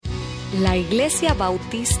La Iglesia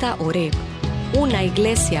Bautista Oreb, una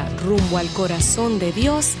iglesia rumbo al corazón de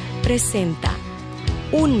Dios, presenta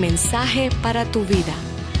un mensaje para tu vida.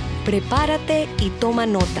 Prepárate y toma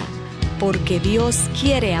nota, porque Dios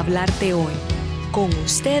quiere hablarte hoy. Con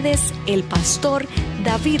ustedes, el pastor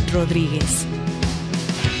David Rodríguez.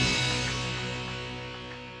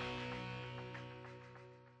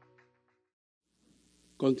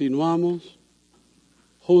 Continuamos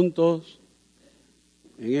juntos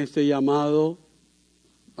en este llamado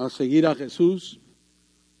a seguir a Jesús,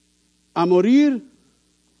 a morir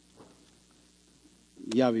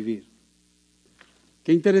y a vivir.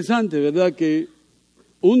 Qué interesante, ¿verdad? Que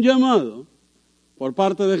un llamado por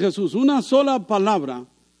parte de Jesús, una sola palabra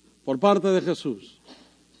por parte de Jesús,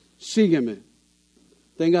 sígueme,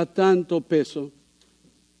 tenga tanto peso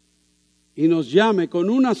y nos llame con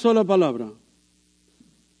una sola palabra,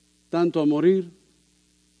 tanto a morir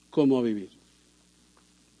como a vivir.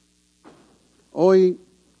 Hoy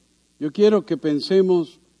yo quiero que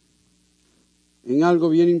pensemos en algo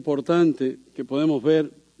bien importante que podemos ver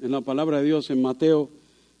en la palabra de Dios en Mateo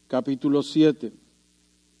capítulo 7.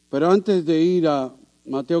 Pero antes de ir a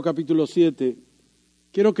Mateo capítulo 7,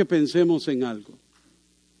 quiero que pensemos en algo.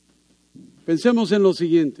 Pensemos en lo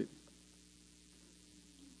siguiente.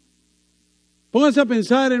 Póngase a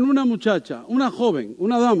pensar en una muchacha, una joven,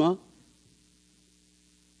 una dama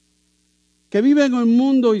que vive en un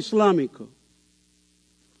mundo islámico.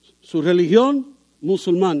 Su religión,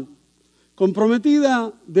 musulmán,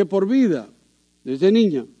 comprometida de por vida desde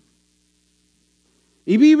niña.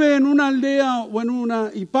 Y vive en una aldea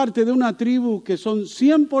o y parte de una tribu que son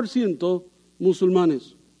 100%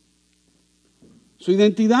 musulmanes. Su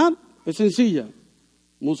identidad es sencilla,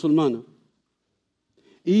 musulmana.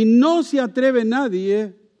 Y no se atreve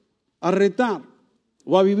nadie a retar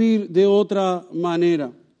o a vivir de otra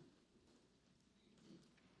manera.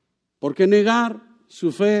 Porque negar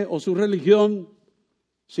su fe o su religión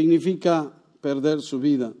significa perder su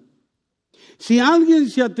vida. Si alguien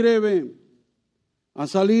se atreve a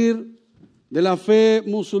salir de la fe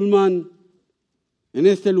musulmán en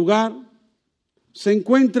este lugar, se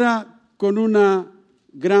encuentra con una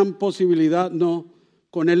gran posibilidad,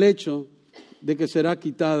 con el hecho de que será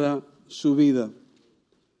quitada su vida.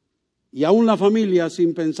 Y aún la familia,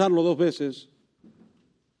 sin pensarlo dos veces,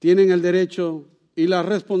 tienen el derecho y la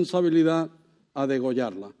responsabilidad a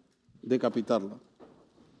degollarla, decapitarla.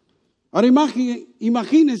 Ahora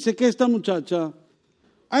imagínense que esta muchacha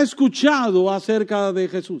ha escuchado acerca de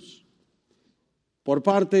Jesús por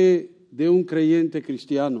parte de un creyente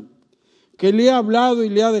cristiano que le ha hablado y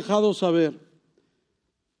le ha dejado saber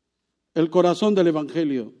el corazón del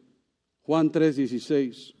Evangelio, Juan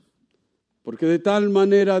 3:16, porque de tal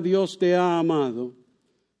manera Dios te ha amado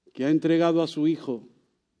que ha entregado a su Hijo,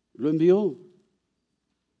 lo envió.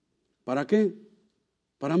 ¿Para qué?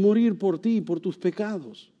 Para morir por ti y por tus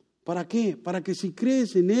pecados. ¿Para qué? Para que si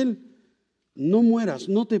crees en Él, no mueras,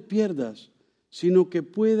 no te pierdas, sino que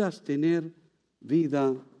puedas tener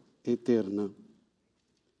vida eterna.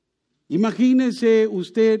 Imagínese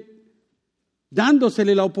usted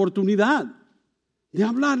dándosele la oportunidad de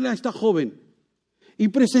hablarle a esta joven y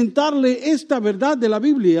presentarle esta verdad de la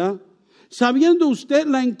Biblia, sabiendo usted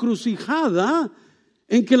la encrucijada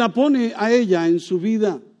en que la pone a ella en su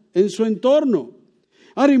vida, en su entorno.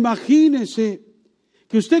 Ahora imagínese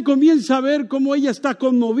que usted comienza a ver cómo ella está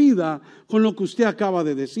conmovida con lo que usted acaba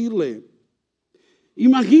de decirle.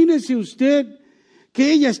 Imagínese usted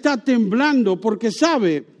que ella está temblando porque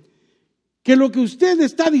sabe que lo que usted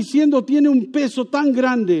está diciendo tiene un peso tan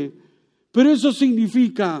grande, pero eso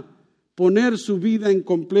significa poner su vida en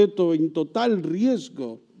completo, en total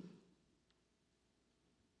riesgo.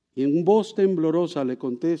 Y en voz temblorosa le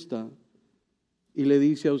contesta y le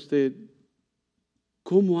dice a usted: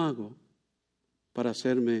 ¿cómo hago para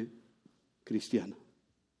hacerme cristiano?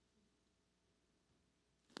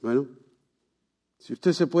 Bueno, si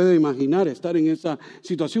usted se puede imaginar estar en esa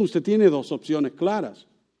situación, usted tiene dos opciones claras.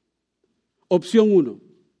 Opción 1.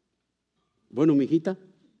 Bueno, mijita,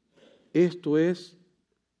 esto es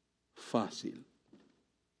fácil.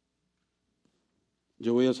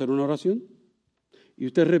 Yo voy a hacer una oración y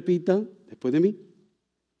usted repita después de mí.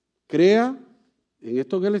 Crea en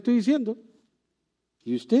esto que le estoy diciendo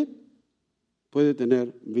y usted puede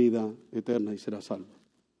tener vida eterna y será salvo.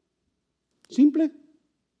 Simple.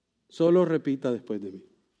 Solo repita después de mí.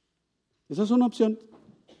 Esa es una opción.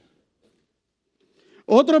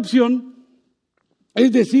 Otra opción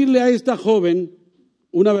es decirle a esta joven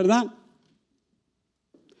una verdad.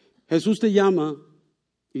 Jesús te llama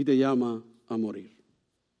y te llama a morir.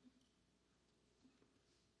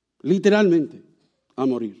 Literalmente, a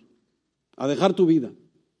morir, a dejar tu vida.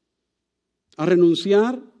 a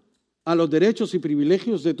renunciar a los derechos y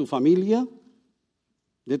privilegios de tu familia,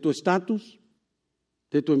 de tu estatus,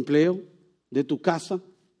 de tu empleo, de tu casa,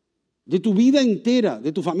 de tu vida entera,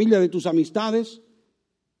 de tu familia, de tus amistades,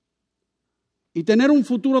 y tener un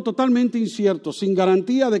futuro totalmente incierto, sin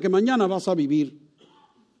garantía de que mañana vas a vivir?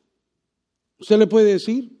 ¿Usted le puede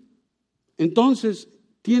decir? Entonces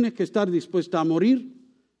tienes que estar dispuesta a morir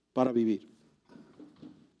para vivir.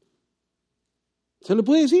 ¿Se le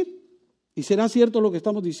puede decir? Y será cierto lo que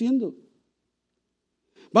estamos diciendo.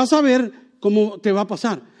 Vas a ver cómo te va a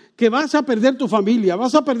pasar, que vas a perder tu familia,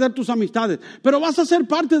 vas a perder tus amistades, pero vas a ser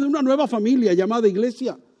parte de una nueva familia llamada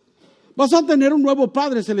iglesia. Vas a tener un nuevo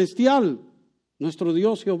Padre Celestial, nuestro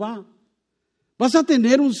Dios Jehová. Vas a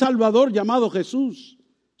tener un Salvador llamado Jesús,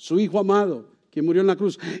 su Hijo amado, que murió en la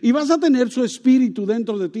cruz. Y vas a tener su Espíritu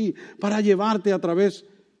dentro de ti para llevarte a través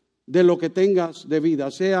de lo que tengas de vida,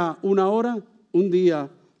 sea una hora, un día,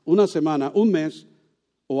 una semana, un mes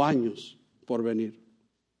o años por venir.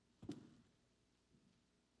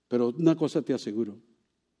 Pero una cosa te aseguro,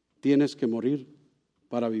 tienes que morir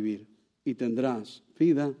para vivir y tendrás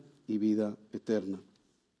vida y vida eterna.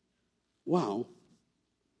 Wow,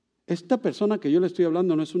 esta persona que yo le estoy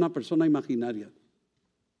hablando no es una persona imaginaria.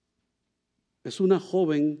 Es una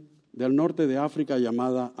joven del norte de África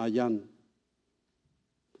llamada Ayán,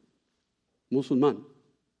 musulmán,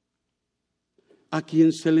 a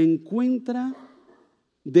quien se le encuentra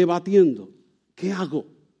debatiendo, ¿qué hago?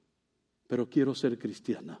 Pero quiero ser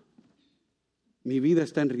cristiana. Mi vida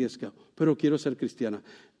está en riesgo, pero quiero ser cristiana.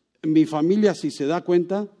 Mi familia, si se da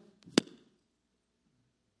cuenta,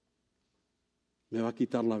 me va a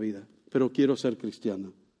quitar la vida, pero quiero ser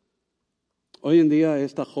cristiana. Hoy en día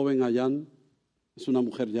esta joven Ayán es una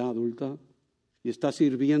mujer ya adulta y está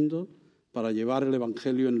sirviendo para llevar el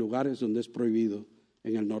evangelio en lugares donde es prohibido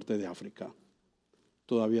en el norte de África.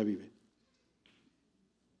 Todavía vive.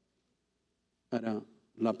 Ahora,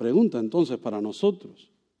 la pregunta entonces para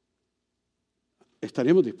nosotros,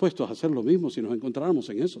 ¿estaríamos dispuestos a hacer lo mismo si nos encontráramos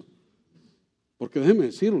en eso? Porque déjeme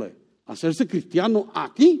decirle, hacerse cristiano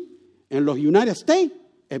aquí, en los United States,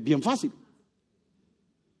 es bien fácil.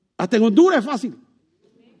 Hasta en Honduras es fácil.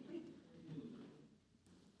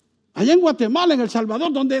 Allá en Guatemala, en El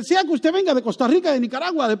Salvador, donde sea que usted venga, de Costa Rica, de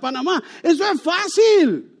Nicaragua, de Panamá, eso es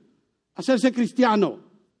fácil, hacerse cristiano.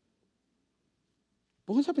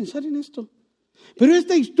 Pónganse a pensar en esto. Pero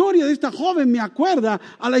esta historia de esta joven me acuerda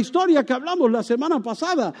a la historia que hablamos la semana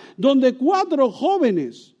pasada, donde 4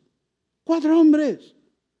 jóvenes, 4 hombres,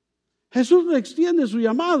 Jesús le extiende su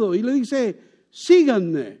llamado y le dice,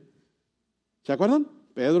 síganme. ¿Se acuerdan?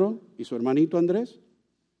 Pedro y su hermanito Andrés,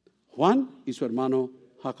 Juan y su hermano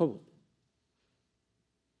Jacobo.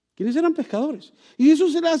 ¿Quiénes eran pescadores? Y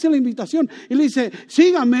Jesús se le hace la invitación y le dice,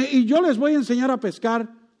 síganme y yo les voy a enseñar a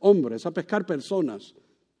pescar hombres, a pescar personas,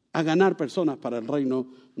 a ganar personas para el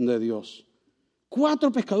reino de Dios.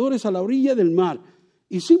 4 pescadores a la orilla del mar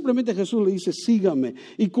y simplemente Jesús le dice, síganme.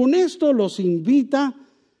 Y con esto los invita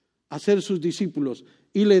a ser sus discípulos.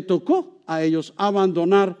 Y le tocó a ellos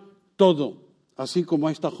abandonar todo, así como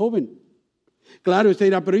a esta joven. Claro, usted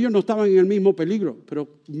dirá, pero ellos no estaban en el mismo peligro.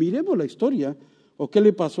 Pero miremos la historia o qué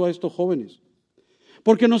le pasó a estos jóvenes.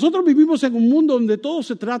 Porque nosotros vivimos en un mundo donde todo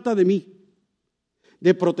se trata de mí,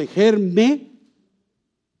 de protegerme,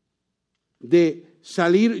 de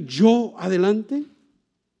salir yo adelante,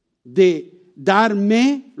 de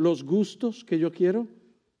darme los gustos que yo quiero,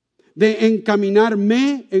 de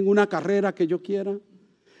encaminarme en una carrera que yo quiera,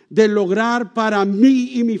 de lograr para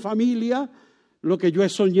mí y mi familia lo que yo he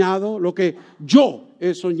soñado, lo que yo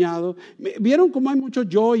he soñado. ¿Vieron cómo hay mucho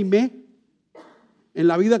yo y me en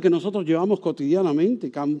la vida que nosotros llevamos cotidianamente?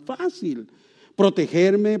 Tan fácil.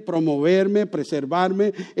 Protegerme, promoverme,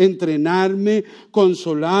 preservarme, entrenarme,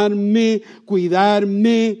 consolarme,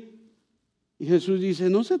 cuidarme. Y Jesús dice,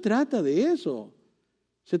 no se trata de eso.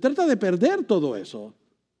 Se trata de perder todo eso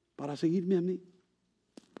para seguirme a mí.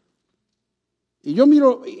 Y yo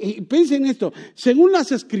miro, y piensen en esto, según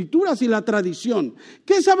las escrituras y la tradición,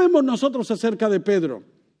 ¿qué sabemos nosotros acerca de Pedro?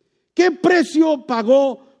 ¿Qué precio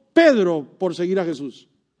pagó Pedro por seguir a Jesús?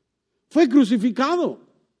 Fue crucificado,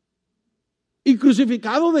 y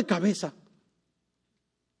crucificado de cabeza.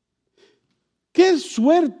 ¿Qué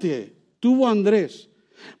suerte tuvo Andrés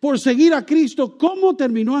por seguir a Cristo? ¿Cómo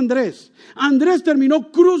terminó Andrés? Andrés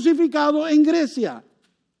terminó crucificado en Grecia,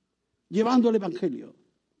 llevando el evangelio.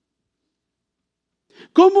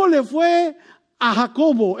 ¿Cómo le fue a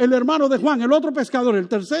Jacobo, el hermano de Juan, el otro pescador, el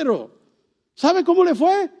tercero? ¿Sabe cómo le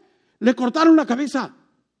fue? Le cortaron la cabeza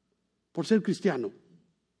por ser cristiano.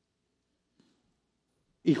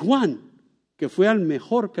 Y Juan, que fue al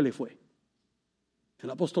mejor que le fue, el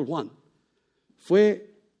apóstol Juan,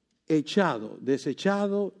 fue echado,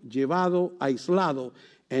 desechado, llevado, aislado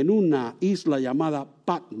en una isla llamada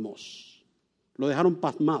Patmos. Lo dejaron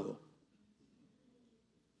pasmado,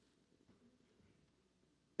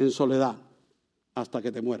 en soledad, hasta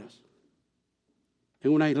que te mueras,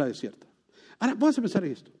 en una isla desierta. Ahora, vamos a pensar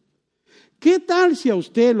en esto. ¿Qué tal si a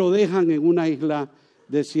usted lo dejan en una isla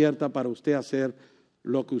desierta para usted hacer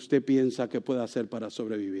lo que usted piensa que puede hacer para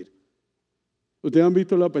sobrevivir? ¿Ustedes han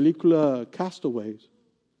visto la película Castaways?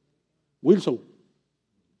 Wilson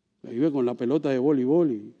vive con la pelota de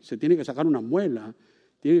voleibol y se tiene que sacar una muela,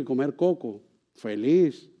 tiene que comer coco,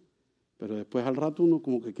 feliz, pero después al rato uno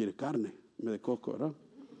como que quiere carne, me de coco, ¿verdad?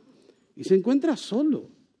 Y se encuentra solo,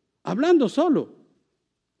 hablando solo.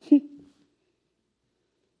 Es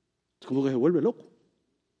como que se vuelve loco.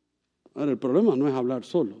 Ahora, el problema no es hablar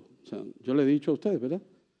solo. O sea, yo le he dicho a ustedes, ¿verdad?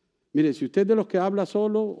 Mire, si usted es de los que habla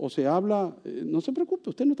solo o se habla, no se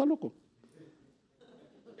preocupe, usted no está loco.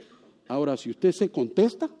 Ahora, si usted se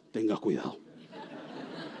contesta, tenga cuidado.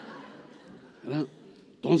 ¿Verdad?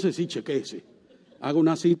 Entonces sí, chequéese. Haga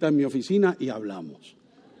una cita en mi oficina y hablamos.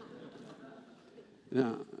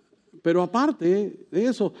 ¿Verdad? Pero aparte de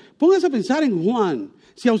eso, póngase a pensar en Juan.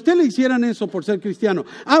 Si a usted le hicieran eso por ser cristiano.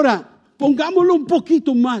 Ahora, pongámoslo un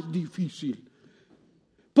poquito más difícil.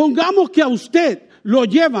 Pongamos que a usted lo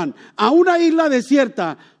llevan a una isla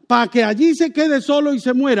desierta para que allí se quede solo y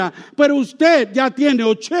se muera, pero usted ya tiene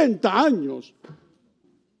 80 años.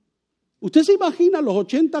 ¿Usted se imagina a los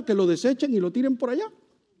 80 que lo desechen y lo tiren por allá?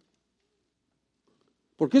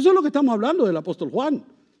 Porque eso es lo que estamos hablando del apóstol Juan.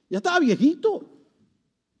 Ya estaba viejito.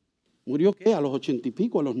 ¿Murió qué? A los 80 y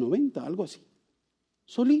pico, a los 90, algo así.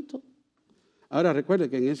 Solito. Ahora recuerde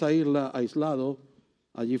que en esa isla aislado,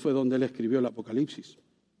 allí fue donde él escribió el Apocalipsis.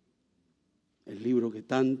 El libro que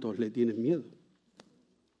tantos le tienen miedo.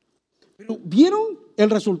 Pero ¿vieron el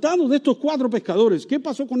resultado de estos 4 pescadores? ¿Qué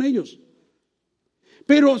pasó con ellos?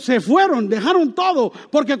 Pero se fueron, dejaron todo,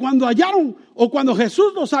 porque cuando hallaron, o cuando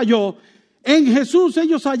Jesús los halló, en Jesús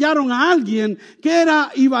ellos hallaron a alguien que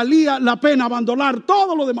era y valía la pena abandonar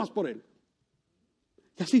todo lo demás por él.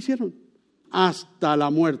 Y así hicieron, hasta la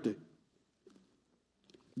muerte.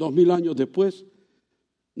 2000 años después,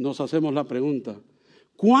 nos hacemos la pregunta,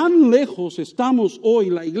 ¿cuán lejos estamos hoy,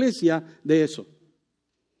 la iglesia, de eso?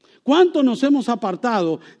 ¿Cuánto nos hemos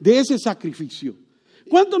apartado de ese sacrificio?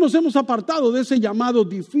 ¿Cuánto nos hemos apartado de ese llamado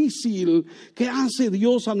difícil que hace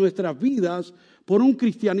Dios a nuestras vidas por un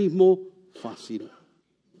cristianismo fácil?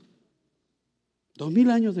 2000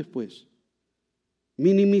 años después,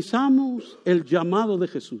 minimizamos el llamado de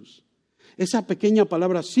Jesús. Esa pequeña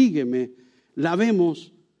palabra, sígueme, la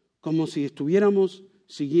vemos como si estuviéramos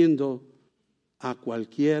siguiendo a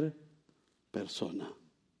cualquier persona.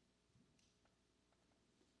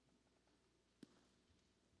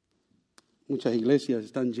 Muchas iglesias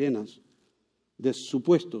están llenas de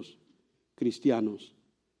supuestos cristianos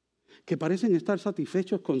que parecen estar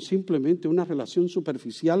satisfechos con simplemente una relación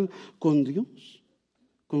superficial con Dios,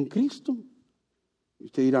 con Cristo. Y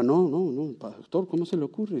usted dirá, no, pastor, ¿cómo se le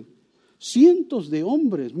ocurre? Cientos de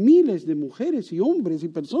hombres, miles de mujeres y hombres y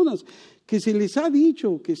personas que se les ha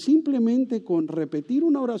dicho que simplemente con repetir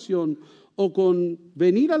una oración o con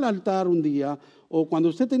venir al altar un día, o cuando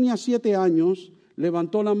usted tenía 7 años,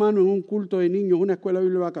 levantó la mano en un culto de niños, una escuela de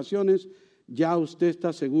Biblia de vacaciones, ya usted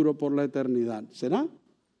está seguro por la eternidad. ¿Será?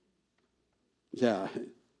 O sea,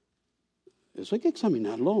 eso hay que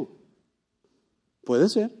examinarlo. Puede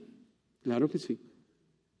ser, claro que sí,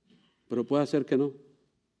 pero puede ser que no.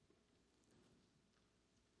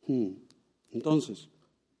 Entonces,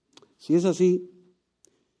 si es así,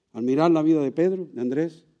 al mirar la vida de Pedro, de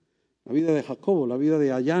Andrés, la vida de Jacobo, la vida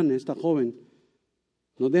de Ayane, esta joven,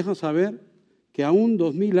 nos deja saber que aún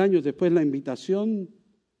 2000 años después la invitación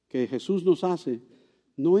que Jesús nos hace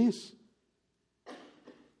no es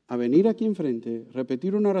a venir aquí enfrente,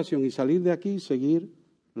 repetir una oración y salir de aquí y seguir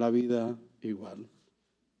la vida igual.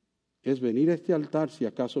 Es venir a este altar, si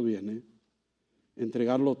acaso viene,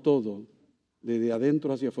 entregarlo todo desde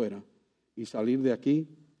adentro hacia afuera y salir de aquí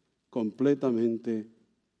completamente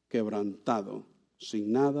quebrantado,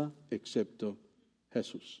 sin nada excepto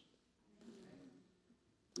Jesús.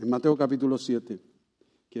 En Mateo capítulo 7,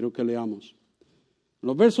 quiero que leamos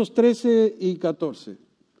los versos 13 y 14,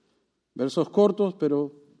 versos cortos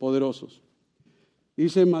pero poderosos.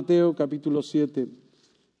 Dice en Mateo capítulo 7,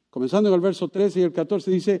 comenzando en el verso 13 y el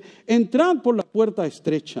 14, dice: entrad por la puerta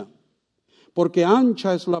estrecha, porque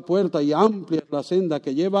ancha es la puerta y amplia es la senda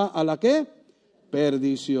que lleva a la ¿qué?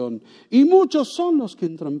 Perdición. Y muchos son los que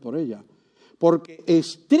entran por ella, porque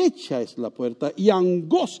estrecha es la puerta y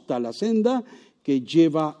angosta la senda que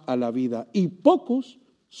lleva a la vida, y pocos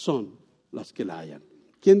son las que la hallan.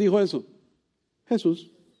 ¿Quién dijo eso?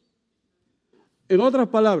 Jesús. En otras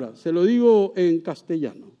palabras, se lo digo en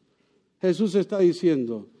castellano. Jesús está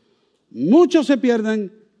diciendo, muchos se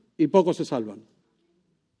pierden y pocos se salvan.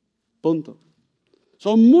 Punto.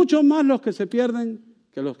 Son muchos más los que se pierden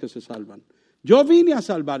que los que se salvan. Yo vine a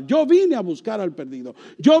salvar, yo vine a buscar al perdido,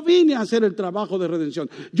 yo vine a hacer el trabajo de redención,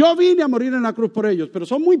 yo vine a morir en la cruz por ellos, pero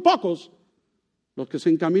son muy pocos los que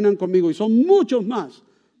se encaminan conmigo y son muchos más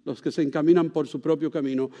los que se encaminan por su propio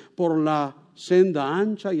camino, por la senda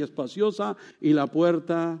ancha y espaciosa y la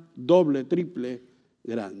puerta doble, triple,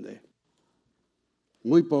 grande.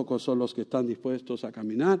 Muy pocos son los que están dispuestos a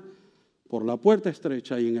caminar por la puerta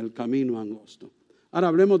estrecha y en el camino angosto. Ahora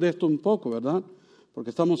hablemos de esto un poco, ¿verdad? Porque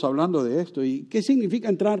estamos hablando de esto. ¿Y qué significa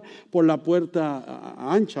entrar por la puerta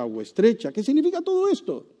ancha o estrecha? ¿Qué significa todo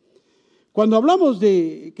esto? Cuando hablamos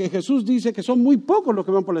de que Jesús dice que son muy pocos los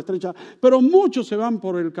que van por la estrecha, pero muchos se van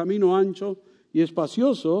por el camino ancho y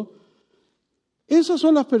espacioso, esas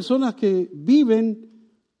son las personas que viven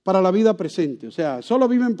para la vida presente, o sea, solo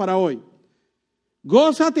viven para hoy.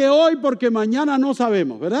 Gózate hoy porque mañana no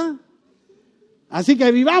sabemos, ¿verdad? Así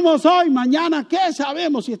que vivamos hoy, mañana, ¿qué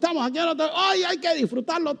sabemos? Si estamos aquí, hoy hay que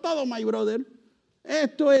disfrutarlo todo, my brother.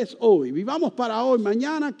 Esto es hoy, vivamos para hoy,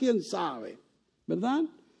 mañana, quién sabe, ¿verdad?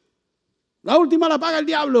 La última la paga el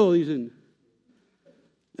diablo, dicen.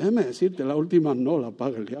 Déjame decirte, la última no la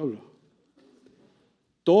paga el diablo.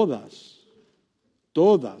 Todas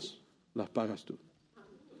las pagas tú.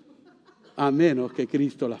 A menos que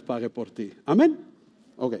Cristo las pague por ti. ¿Amén?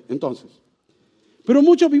 Ok, entonces. Pero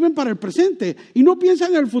muchos viven para el presente y no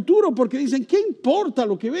piensan en el futuro porque dicen, ¿qué importa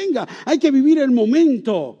lo que venga? Hay que vivir el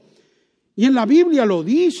momento. Y en la Biblia lo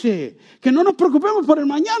dice, que no nos preocupemos por el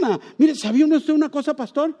mañana. Mire, ¿sabía usted una cosa,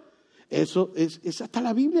 pastor? Eso es hasta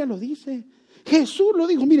la Biblia lo dice. Jesús lo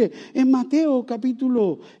dijo, mire, en Mateo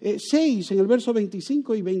capítulo 6, en el verso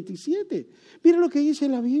 25 y 27. Mire lo que dice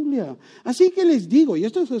la Biblia. Así que les digo, y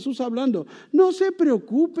esto es Jesús hablando, no se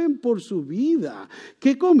preocupen por su vida.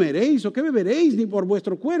 ¿Qué comeréis o qué beberéis? Ni por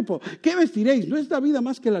vuestro cuerpo. ¿Qué vestiréis? ¿No es la vida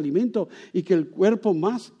más que el alimento y que el cuerpo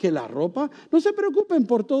más que la ropa? No se preocupen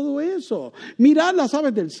por todo eso. Mirad las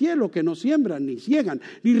aves del cielo que no siembran, ni ciegan,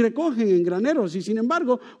 ni recogen en graneros. Y sin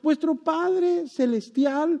embargo, vuestro Padre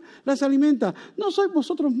Celestial las alimenta. ¿No sois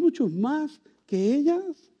vosotros muchos más que ellas?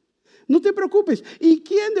 No te preocupes. ¿Y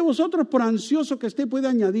quién de vosotros, por ansioso que esté, puede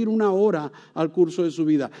añadir una hora al curso de su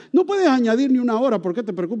vida? No puedes añadir ni una hora. ¿Por qué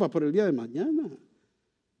te preocupas por el día de mañana?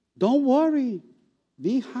 Don't worry.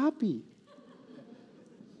 Be happy.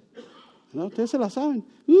 ¿No? Ustedes se la saben.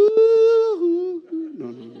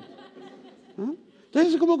 No. ¿Ah?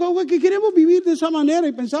 Entonces, como que queremos vivir de esa manera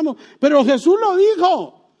y pensamos, pero Jesús lo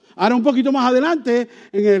dijo. Ahora un poquito más adelante,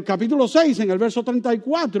 en el capítulo 6, en el verso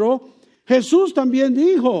 34, Jesús también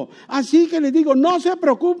dijo, así que les digo, no se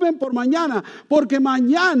preocupen por mañana, porque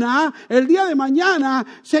mañana, el día de mañana,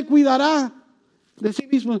 se cuidará de sí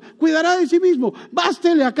mismo, cuidará de sí mismo.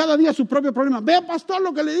 Bástele a cada día su propio problema. Vea, pastor,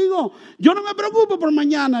 lo que le digo, yo no me preocupo por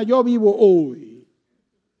mañana, yo vivo hoy.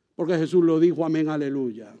 Porque Jesús lo dijo, amén,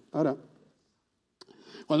 aleluya. Ahora,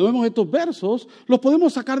 cuando vemos estos versos, los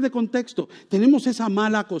podemos sacar de contexto. Tenemos esa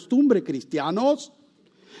mala costumbre, cristianos,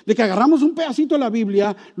 de que agarramos un pedacito de la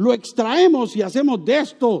Biblia, lo extraemos y hacemos de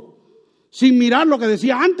esto, sin mirar lo que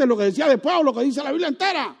decía antes, lo que decía después o lo que dice la Biblia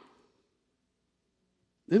entera.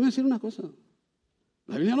 Déjeme decir una cosa.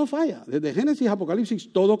 La Biblia no falla. Desde Génesis a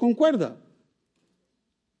Apocalipsis todo concuerda.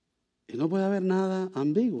 Y no puede haber nada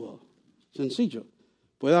ambiguo. Sencillo.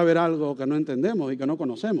 Puede haber algo que no entendemos y que no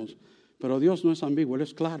conocemos. Pero Dios no es ambiguo, Él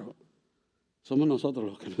es claro. Somos nosotros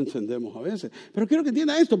los que no entendemos a veces. Pero quiero que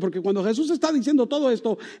entienda esto, porque cuando Jesús está diciendo todo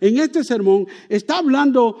esto en este sermón, está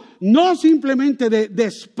hablando no simplemente de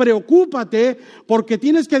despreocúpate porque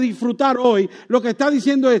tienes que disfrutar hoy. Lo que está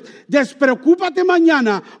diciendo es, despreocúpate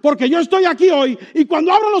mañana porque yo estoy aquí hoy y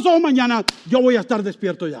cuando abro los ojos mañana, yo voy a estar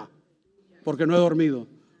despierto ya. Porque no he dormido,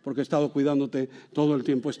 porque he estado cuidándote todo el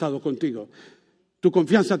tiempo, he estado contigo. Tu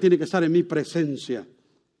confianza tiene que estar en mi presencia.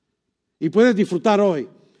 Y puedes disfrutar hoy.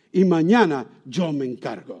 Y mañana yo me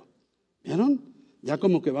encargo. ¿Vieron? Ya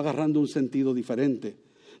como que va agarrando un sentido diferente.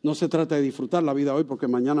 No se trata de disfrutar la vida hoy porque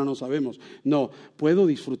mañana no sabemos. No, puedo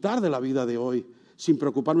disfrutar de la vida de hoy sin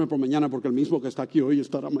preocuparme por mañana porque el mismo que está aquí hoy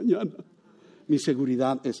estará mañana. Mi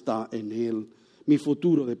seguridad está en Él. Mi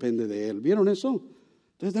futuro depende de Él. ¿Vieron eso?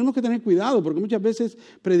 Entonces tenemos que tener cuidado porque muchas veces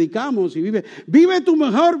predicamos y vive tu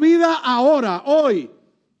mejor vida ahora, hoy.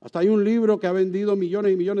 Hasta hay un libro que ha vendido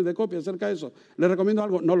millones y millones de copias acerca de eso. Le recomiendo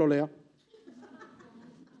algo, no lo lea.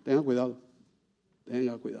 Tenga cuidado.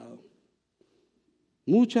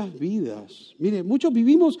 Muchas vidas. Mire, muchos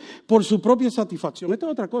vivimos por su propia satisfacción. Esta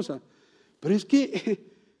es otra cosa. Pero es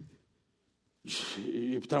que,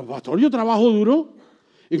 pastor, yo trabajo duro.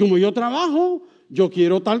 Y como yo trabajo, yo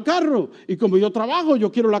quiero tal carro. Y como yo trabajo,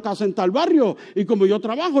 yo quiero la casa en tal barrio. Y como yo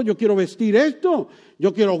trabajo, yo quiero vestir esto.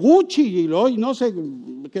 Yo quiero Gucci y no sé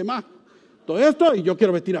qué más. Todo esto, y yo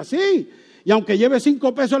quiero vestir así. Y aunque lleve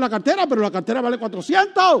 5 pesos en la cartera, pero la cartera vale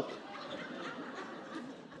 400.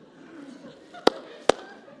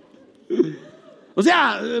 O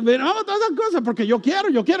sea, no, todas esas cosas, porque yo quiero.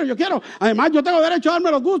 Además, yo tengo derecho a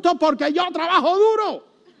darme los gustos porque yo trabajo duro.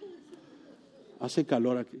 Hace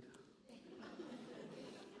calor aquí.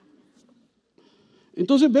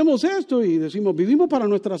 Entonces vemos esto y decimos, vivimos para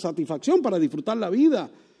nuestra satisfacción, para disfrutar la vida.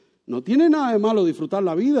 No tiene nada de malo disfrutar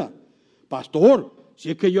la vida. Pastor, si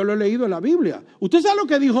es que yo lo he leído en la Biblia. ¿Usted sabe lo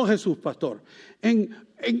que dijo Jesús, pastor?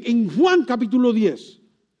 En Juan capítulo 10.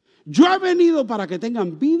 Yo he venido para que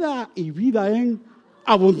tengan vida y vida en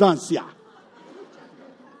abundancia.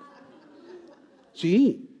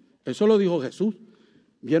 Sí, eso lo dijo Jesús.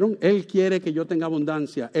 ¿Vieron? Él quiere que yo tenga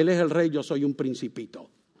abundancia. Él es el rey, yo soy un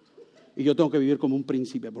principito. Y yo tengo que vivir como un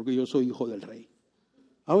príncipe porque yo soy hijo del rey.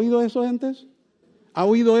 ¿Ha oído eso antes? ¿Ha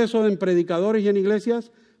oído eso en predicadores y en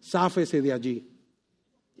iglesias? Záfese de allí.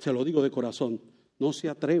 Se lo digo de corazón. No se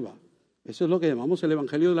atreva. Eso es lo que llamamos el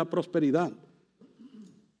evangelio de la prosperidad.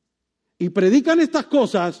 Y predican estas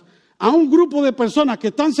cosas a un grupo de personas que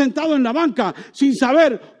están sentados en la banca sin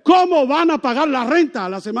saber cómo van a pagar la renta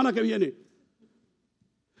la semana que viene.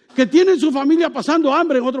 Que tienen su familia pasando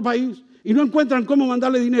hambre en otro país y no encuentran cómo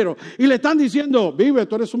mandarle dinero. Y le están diciendo, vive,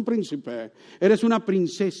 tú eres un príncipe, eres una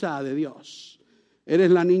princesa de Dios,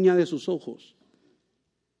 eres la niña de sus ojos.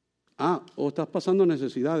 O estás pasando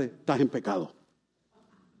necesidades, estás en pecado.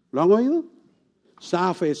 ¿Lo han oído?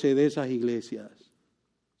 Záfese de esas iglesias.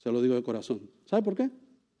 Se lo digo de corazón. ¿Sabe por qué?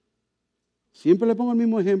 Siempre le pongo el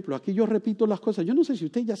mismo ejemplo. Aquí yo repito las cosas. Yo no sé si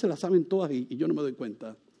ustedes ya se las saben todas y yo no me doy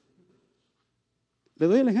cuenta. Le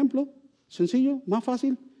doy el ejemplo sencillo, más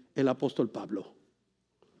fácil. El apóstol Pablo.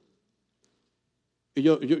 Y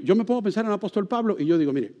yo me pongo a pensar en el apóstol Pablo y yo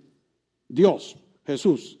digo, mire, Dios,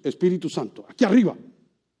 Jesús, Espíritu Santo, aquí arriba,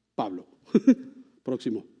 Pablo.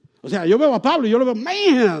 Próximo. O sea, yo veo a Pablo y yo lo veo,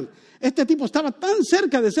 man, este tipo estaba tan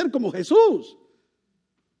cerca de ser como Jesús.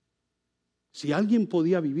 Si alguien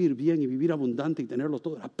podía vivir bien y vivir abundante y tenerlo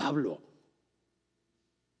todo, era Pablo.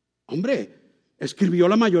 Hombre, escribió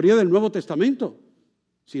la mayoría del Nuevo Testamento.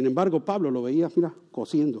 Sin embargo, Pablo lo veía, mira,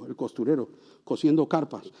 cosiendo, el costurero, cosiendo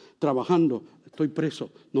carpas, trabajando. Estoy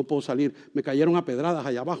preso, no puedo salir. Me cayeron a pedradas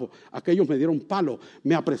allá abajo. Aquellos me dieron palo,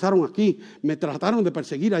 me apresaron aquí, me trataron de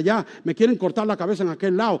perseguir allá, me quieren cortar la cabeza en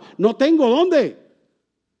aquel lado. No tengo dónde,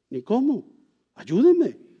 ni cómo.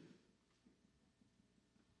 Ayúdenme.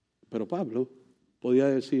 Pero Pablo podía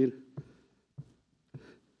decir,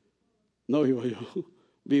 no vivo yo,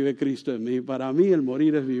 vive Cristo en mí. Para mí el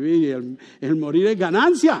morir es vivir y el morir es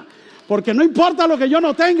ganancia. Porque no importa lo que yo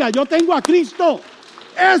no tenga, yo tengo a Cristo.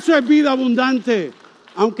 Eso es vida abundante,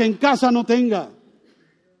 aunque en casa no tenga.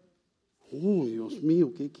 Oh, Dios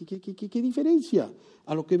mío, qué diferencia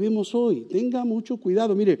a lo que vemos hoy. Tenga mucho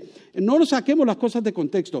cuidado. Mire, no lo saquemos las cosas de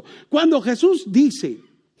contexto. Cuando Jesús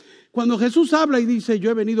habla y dice,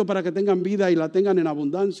 yo he venido para que tengan vida y la tengan en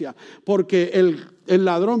abundancia, porque el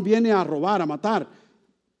ladrón viene a robar, a matar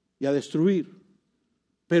y a destruir,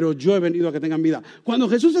 pero yo he venido a que tengan vida. Cuando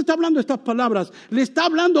Jesús está hablando estas palabras, le está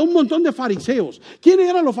hablando a un montón de fariseos. ¿Quiénes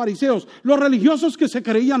eran los fariseos? Los religiosos que se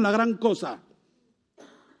creían la gran cosa.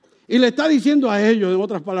 Y le está diciendo a ellos, en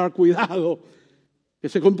otras palabras, cuidado, que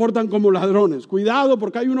se comportan como ladrones. Cuidado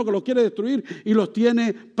porque hay uno que los quiere destruir y los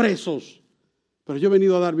tiene presos. Pero yo he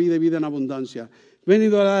venido a dar vida y vida en abundancia. He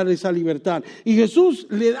venido a dar esa libertad. Y Jesús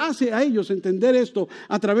le hace a ellos entender esto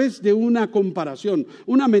a través de una comparación,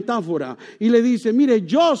 una metáfora. Y le dice, mire,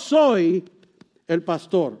 yo soy el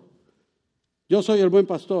pastor. Yo soy el buen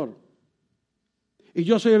pastor. Y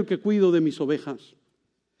yo soy el que cuido de mis ovejas.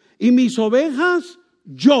 Y mis ovejas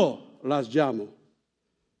yo las llamo,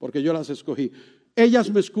 porque yo las escogí.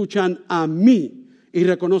 Ellas me escuchan a mí y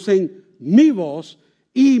reconocen mi voz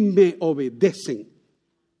y me obedecen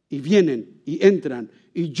y vienen y entran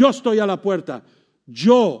y yo estoy a la puerta.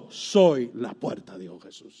 Yo soy la puerta, dijo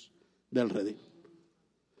Jesús, del redil.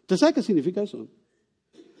 ¿Usted sabe qué significa eso?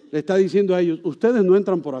 Le está diciendo a ellos, ustedes no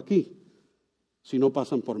entran por aquí si no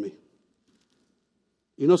pasan por mí.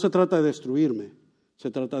 Y no se trata de destruirme,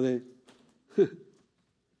 se trata de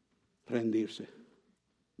rendirse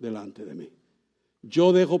delante de mí.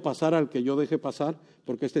 Yo dejo pasar al que yo deje pasar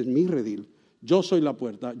porque este es mi redil. Yo soy la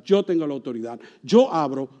puerta, yo tengo la autoridad, yo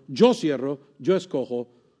abro, yo cierro, yo escojo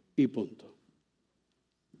y punto.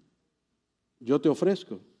 Yo te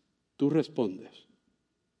ofrezco, tú respondes.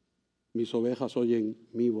 mis ovejas oyen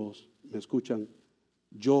mi voz, me escuchan,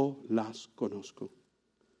 yo las conozco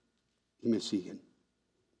y me siguen.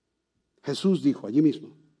 Jesús dijo allí mismo,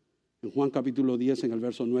 en Juan capítulo 10, en el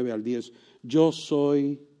verso 9 al 10, yo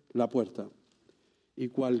soy la puerta y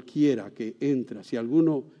cualquiera que entra, si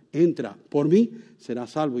alguno entra por mí, será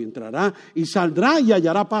salvo y entrará y saldrá y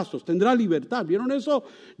hallará pastos, tendrá libertad. ¿Vieron eso?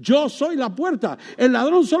 Yo soy la puerta. El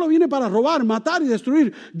ladrón solo viene para robar, matar y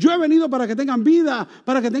destruir. Yo he venido para que tengan vida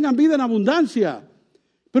en abundancia.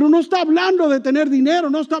 Pero no está hablando de tener dinero,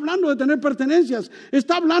 no está hablando de tener pertenencias,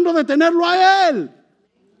 está hablando de tenerlo a Él.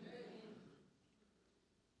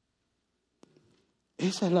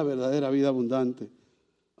 Esa es la verdadera vida abundante.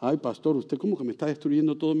 Ay, pastor, usted como que me está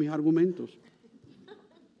destruyendo todos mis argumentos.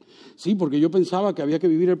 Sí, porque yo pensaba que había que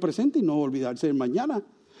vivir el presente y no olvidarse del mañana.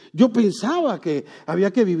 Yo pensaba que había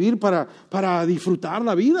que vivir para disfrutar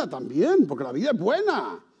la vida también, porque la vida es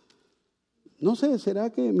buena. No sé,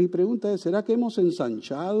 mi pregunta es, ¿será que hemos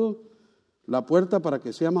ensanchado la puerta para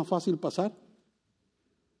que sea más fácil pasar?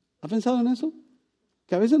 ¿Ha pensado en eso?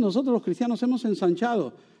 Que a veces nosotros los cristianos hemos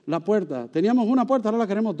ensanchado la puerta. Teníamos una puerta, ahora la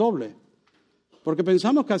queremos doble. Porque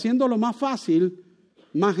pensamos que haciéndolo más fácil,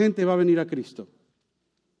 más gente va a venir a Cristo.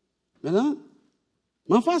 ¿Verdad?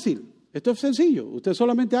 Más fácil. Esto es sencillo. Usted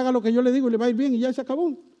solamente haga lo que yo le digo y le va a ir bien y ya se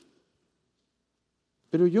acabó.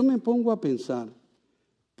 Pero yo me pongo a pensar,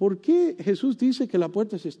 ¿por qué Jesús dice que la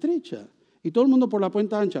puerta es estrecha y todo el mundo por la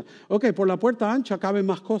puerta ancha? Ok, por la puerta ancha caben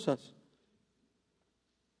más cosas.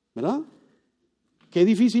 ¿Verdad? Qué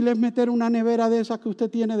difícil es meter una nevera de esas que usted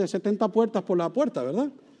tiene de 70 puertas por la puerta,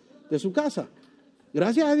 ¿verdad? De su casa.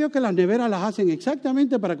 Gracias a Dios que las neveras las hacen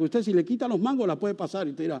exactamente para que usted, si le quita los mangos, la puede pasar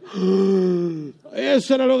y te dirá,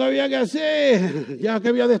 eso era lo que había que hacer, ya que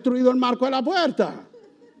había destruido el marco de la puerta.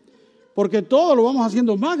 Porque todo lo vamos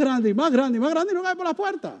haciendo más grande y más grande y más grande y no cae por la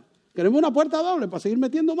puerta. Queremos una puerta doble para seguir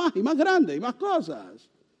metiendo más y más grande y más cosas.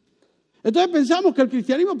 Entonces pensamos que el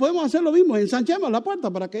cristianismo podemos hacer lo mismo, ensanchemos la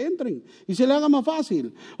puerta para que entren y se le haga más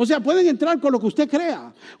fácil. O sea, pueden entrar con lo que usted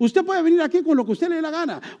crea. Usted puede venir aquí con lo que usted le dé la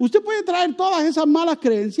gana. Usted puede traer todas esas malas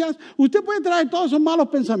creencias, usted puede traer todos esos malos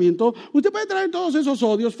pensamientos, usted puede traer todos esos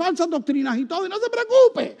odios, falsas doctrinas y todo, y no se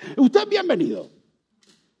preocupe, usted es bienvenido.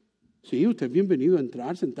 Sí, usted es bienvenido a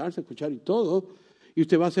entrar, sentarse, escuchar y todo. Y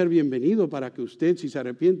usted va a ser bienvenido para que usted, si se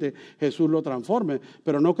arrepiente, Jesús lo transforme.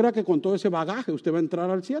 Pero no crea que con todo ese bagaje usted va a entrar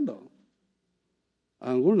al cielo.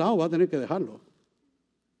 A algún lado va a tener que dejarlo.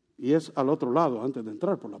 Y es al otro lado antes de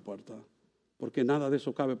entrar por la puerta. Porque nada de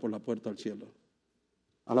eso cabe por la puerta al cielo.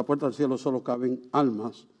 A la puerta al cielo solo caben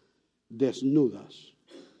almas desnudas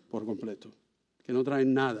por completo. Que no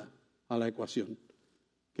traen nada a la ecuación.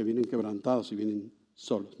 Que vienen quebrantados y vienen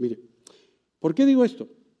solos. Mire, ¿por qué digo esto?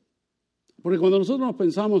 Porque cuando nosotros nos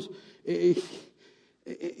pensamos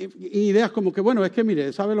ideas como que, bueno, es que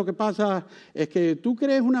mire, ¿sabe lo que pasa? Es que tú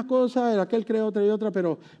crees una cosa, aquel cree otra y otra,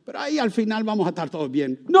 pero ahí al final vamos a estar todos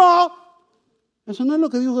bien. ¡No! Eso no es lo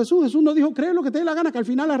que dijo Jesús. Jesús no dijo, cree lo que te dé la gana, que al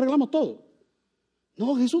final arreglamos todo.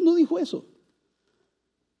 No, Jesús no dijo eso.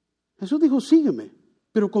 Jesús dijo, sígueme,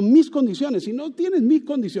 pero con mis condiciones. Si no tienes mis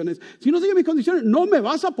condiciones, si no sigues mis condiciones, no me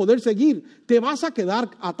vas a poder seguir. Te vas a quedar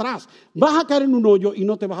atrás. Vas a caer en un hoyo y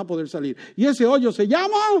no te vas a poder salir. Y ese hoyo se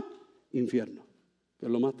llama infierno. Que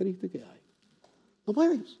es lo más triste que hay. No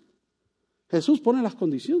puedes. Jesús pone las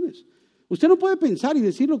condiciones. Usted no puede pensar y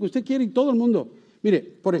decir lo que usted quiere y todo el mundo. Mire,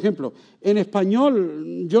 por ejemplo, en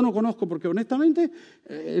español yo no conozco, porque honestamente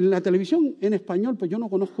en la televisión en español pues yo no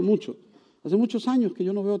conozco mucho. Hace muchos años que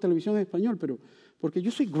yo no veo televisión en español, pero porque yo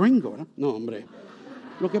soy gringo, ¿verdad? No, hombre.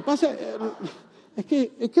 Lo que pasa es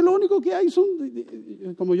que lo único que hay son,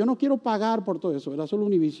 como yo no quiero pagar por todo eso, ¿verdad? Solo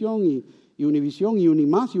Univisión y Univisión y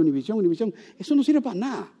Unimás y Univisión. Eso no sirve para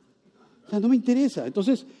nada. O sea, no me interesa.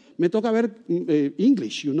 Entonces, me toca ver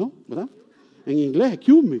English, ¿verdad? En inglés,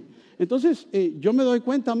 excuse me. Entonces, yo me doy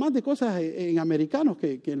cuenta más de cosas en americanos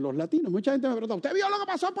que en los latinos. Mucha gente me pregunta, ¿usted vio lo que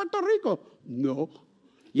pasó en Puerto Rico? No.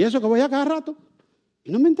 Y eso que voy a cada rato.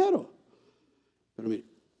 Y no me entero. Pero mire,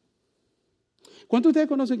 ¿cuántos de ustedes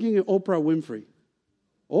conocen quién es Oprah Winfrey?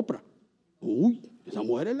 Oprah. Uy, esa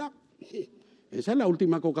mujer esa es la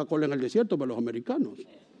última Coca-Cola en el desierto para los americanos.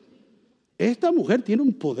 Esta mujer tiene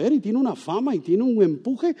un poder y tiene una fama y tiene un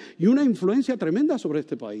empuje y una influencia tremenda sobre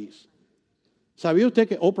este país. ¿Sabía usted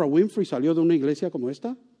que Oprah Winfrey salió de una iglesia como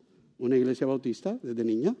esta? Una iglesia bautista desde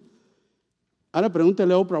niña. Ahora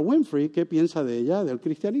pregúntele a Oprah Winfrey qué piensa de ella, del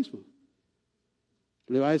cristianismo.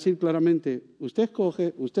 Le va a decir claramente, usted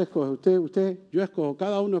escoge, yo escojo,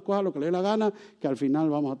 cada uno escoja lo que le dé la gana, que al final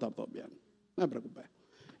vamos a estar todos bien. No me preocupe.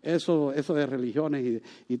 Eso de religiones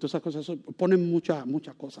y todas esas cosas, eso ponen muchas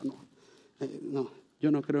cosas. No,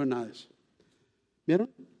 yo no creo en nada de eso. ¿Vieron?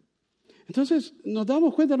 Entonces nos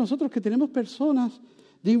damos cuenta nosotros que tenemos personas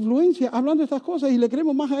de influencia hablando de estas cosas y le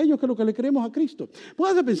creemos más a ellos que lo que le creemos a Cristo.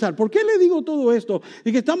 Puedes pensar, ¿por qué le digo todo esto?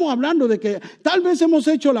 Y que estamos hablando de que tal vez hemos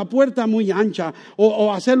hecho la puerta muy ancha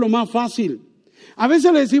o hacerlo más fácil. A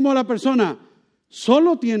veces le decimos a la persona,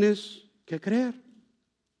 solo tienes que creer.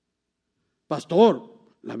 Pastor,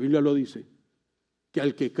 la Biblia lo dice, que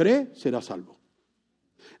al que cree será salvo.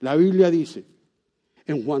 La Biblia dice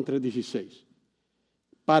en Juan 3:16,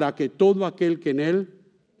 para que todo aquel que en él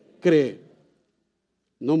cree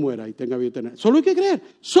no muera y tenga vida eterna. Solo hay que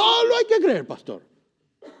creer, pastor.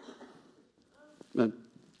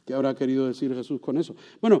 ¿Qué habrá querido decir Jesús con eso?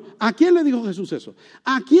 Bueno, ¿a quién le dijo Jesús eso?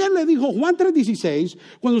 ¿A quién le dijo Juan 3:16?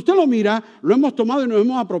 Cuando usted lo mira, lo hemos tomado y nos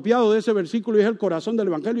hemos apropiado de ese versículo y es el corazón del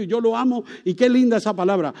Evangelio y yo lo amo y qué linda esa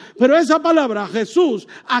palabra. Pero esa palabra, Jesús,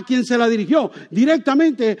 a quien se la dirigió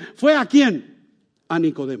directamente, fue ¿a quién? A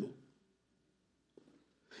Nicodemo.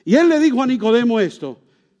 Y él le dijo a Nicodemo esto,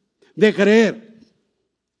 de creer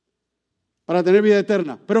para tener vida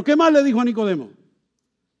eterna. Pero ¿qué más le dijo a Nicodemo?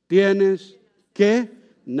 Tienes que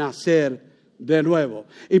nacer de nuevo.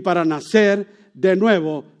 Y para nacer de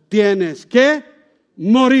nuevo tienes que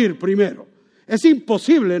morir primero. Es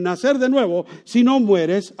imposible nacer de nuevo si no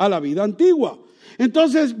mueres a la vida antigua.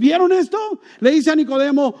 Entonces, ¿vieron esto? Le dice a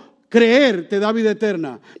Nicodemo, creer te da vida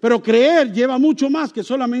eterna. Pero creer lleva mucho más que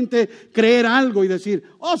solamente creer algo y decir,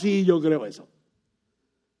 oh sí, yo creo eso.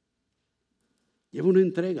 Lleva una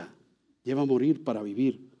entrega, lleva a morir para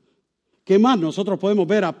vivir. ¿Qué más? Nosotros podemos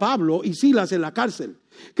ver a Pablo y Silas en la cárcel.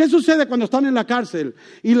 ¿Qué sucede cuando están en la cárcel?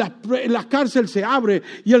 Y la cárcel se abre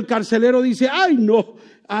y el carcelero dice, ay no,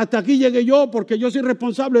 hasta aquí llegué yo porque yo soy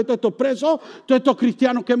responsable de todos estos presos, todos estos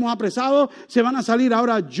cristianos que hemos apresado, se van a salir,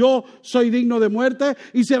 ahora yo soy digno de muerte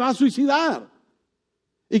y se va a suicidar.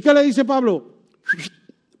 ¿Y qué le dice Pablo?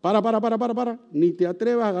 Para, ni te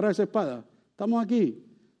atrevas a agarrar esa espada. Estamos aquí.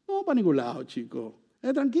 No, para ningún lado, chico.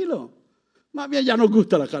 Tranquilo. Más bien ya nos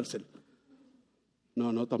gusta la cárcel.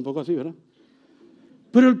 No, tampoco así, ¿verdad?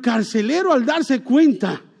 Pero el carcelero al darse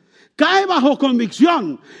cuenta, cae bajo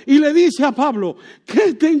convicción y le dice a Pablo,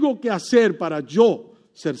 ¿qué tengo que hacer para yo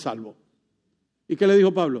ser salvo? ¿Y qué le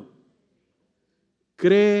dijo Pablo?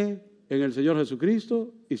 Cree en el Señor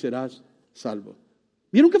Jesucristo y serás salvo.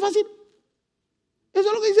 ¿Vieron qué fácil? Eso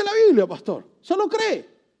es lo que dice la Biblia, pastor. Solo cree.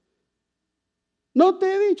 No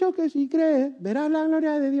te he dicho que si crees, verás la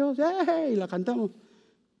gloria de Dios. Y la cantamos.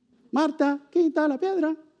 Marta, quita la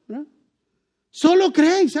piedra. ¿Verdad? Solo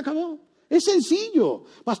cree y se acabó. Es sencillo.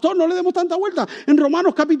 Pastor, no le demos tanta vuelta. En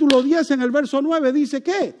Romanos capítulo 10, en el verso 9, dice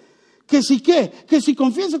que si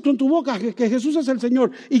confiesas con tu boca que Jesús es el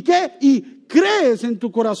Señor y crees en tu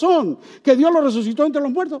corazón que Dios lo resucitó entre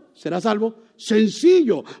los muertos, serás salvo.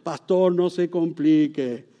 Sencillo. Pastor, no se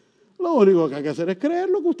complique. Lo único que hay que hacer es creer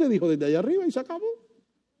lo que usted dijo desde allá arriba y se acabó.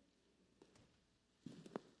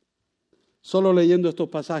 Solo leyendo estos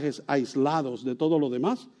pasajes aislados de todo lo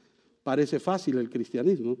demás, parece fácil el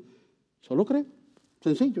cristianismo. Solo cree.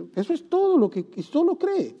 Sencillo. Eso es todo lo que solo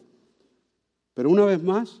cree. Pero una vez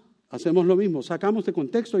más, hacemos lo mismo. Sacamos de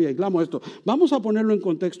contexto y aislamos esto. Vamos a ponerlo en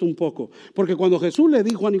contexto un poco. Porque cuando Jesús le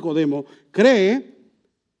dijo a Nicodemo, cree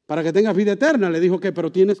para que tengas vida eterna, le dijo que,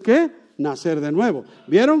 pero tienes que nacer de nuevo.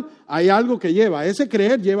 ¿Vieron? Hay algo que lleva. Ese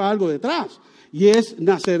creer lleva algo detrás. Y es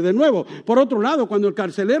nacer de nuevo. Por otro lado, cuando el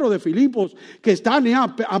carcelero de Filipos, que está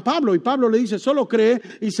a Pablo, y Pablo le dice, solo cree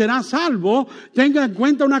y será salvo, tenga en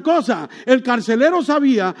cuenta una cosa. El carcelero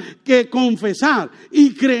sabía que confesar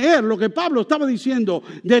y creer lo que Pablo estaba diciendo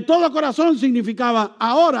de todo corazón significaba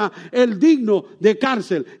ahora el digno de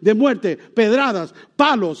cárcel, de muerte, pedradas,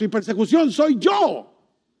 palos y persecución soy yo.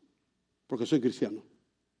 Porque soy cristiano.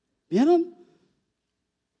 ¿Vieron?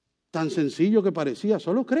 Tan sencillo que parecía,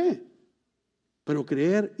 solo cree. Pero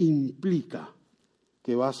creer implica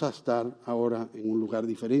que vas a estar ahora en un lugar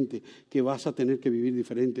diferente, que vas a tener que vivir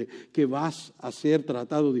diferente, que vas a ser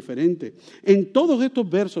tratado diferente. En todos estos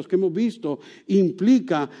versos que hemos visto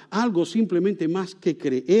implica algo simplemente más que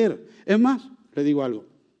creer. Es más, le digo algo.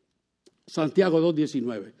 Santiago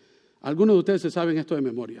 2:19. Algunos de ustedes se saben esto de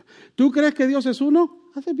memoria. ¿Tú crees que Dios es uno?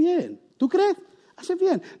 Haces bien. ¿Tú crees? Haces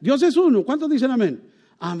bien. Dios es uno. ¿Cuántos dicen amén?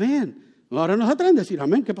 Amén. Ahora nos atreven a decir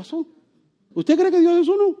amén. ¿Qué pasó? ¿Usted cree que Dios es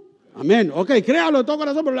uno? Amén. Ok, créalo de todo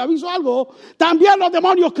corazón, pero le aviso algo. También los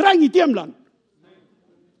demonios creen y tiemblan.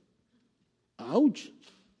 ¡Auch!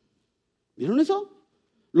 ¿Vieron eso?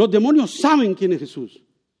 Los demonios saben quién es Jesús.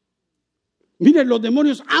 Miren, los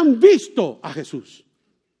demonios han visto a Jesús.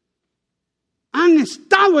 Han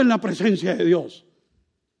estado en la presencia de Dios.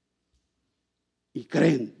 Y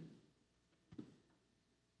creen.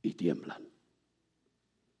 Y tiemblan.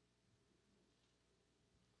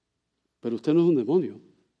 Pero usted no es un demonio.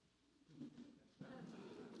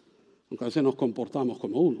 Aunque a veces nos comportamos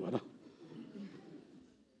como uno, ¿verdad?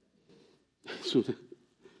 Es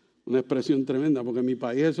una expresión tremenda, porque en mi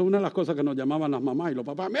país eso es una de las cosas que nos llamaban las mamás y los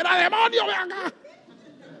papás. ¡Mira, demonio, ven acá!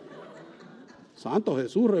 Santo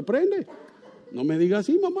Jesús, reprende. No me diga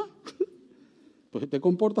así, mamá. Pues te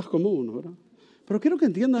comportas como uno, ¿verdad? Pero quiero que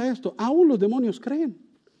entienda esto. Aún los demonios creen.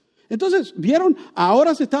 Entonces, ¿vieron?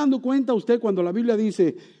 Ahora se está dando cuenta usted cuando la Biblia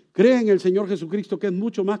dice, cree en el Señor Jesucristo, que es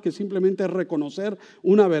mucho más que simplemente reconocer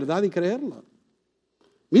una verdad y creerla.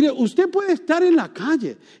 Mire, usted puede estar en la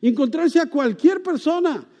calle y encontrarse a cualquier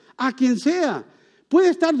persona, a quien sea. Puede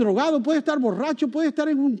estar drogado, puede estar borracho, puede estar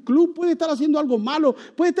en un club, puede estar haciendo algo malo,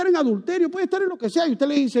 puede estar en adulterio, puede estar en lo que sea. Y usted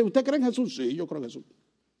le dice, ¿usted cree en Jesús? Sí, yo creo en Jesús.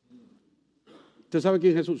 ¿Usted sabe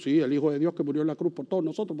quién es Jesús? Sí, el Hijo de Dios que murió en la cruz por todos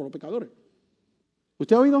nosotros, por los pecadores.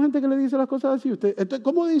 ¿Usted ha oído gente que le dice las cosas así? Entonces,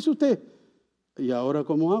 ¿cómo dice usted? ¿Y ahora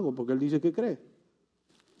cómo hago? Porque él dice que cree.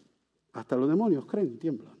 Hasta los demonios creen,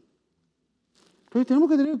 tiemblan. Entonces tenemos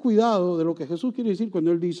que tener cuidado de lo que Jesús quiere decir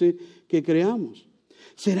cuando él dice que creamos.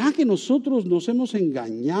 ¿Será que nosotros nos hemos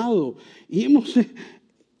engañado y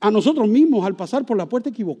a nosotros mismos al pasar por la puerta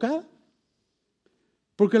equivocada?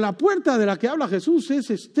 Porque la puerta de la que habla Jesús es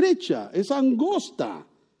estrecha, es angosta.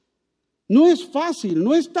 No es fácil,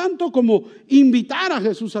 no es tanto como invitar a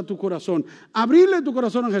Jesús a tu corazón, abrirle tu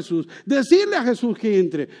corazón a Jesús, decirle a Jesús que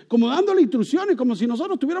entre, como dándole instrucciones, como si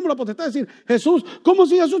nosotros tuviéramos la potestad de decir, Jesús, como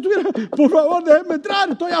si Jesús tuviera, por favor, déjame entrar,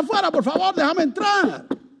 estoy afuera, por favor, déjame entrar.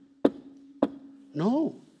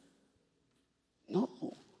 No.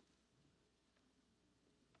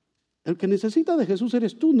 El que necesita de Jesús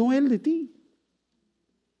eres tú, no Él de ti.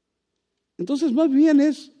 Entonces, más bien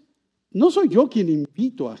no soy yo quien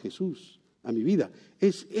invito a Jesús a mi vida,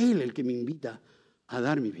 es Él el que me invita a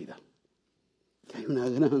dar mi vida. Hay una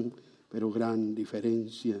gran, pero gran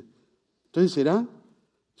diferencia. Entonces, ¿será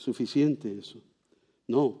suficiente eso?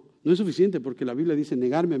 No es suficiente porque la Biblia dice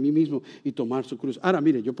negarme a mí mismo y tomar su cruz. Ahora,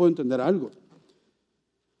 mire, yo puedo entender algo.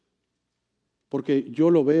 Porque yo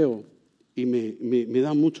lo veo y me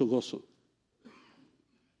da mucho gozo.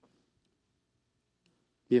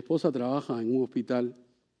 Mi esposa trabaja en un hospital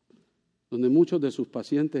donde muchos de sus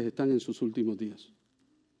pacientes están en sus últimos días.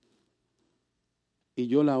 Y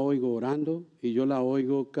yo la oigo orando, y yo la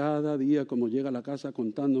oigo cada día como llega a la casa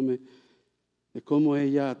contándome de cómo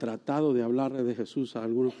ella ha tratado de hablarle de Jesús a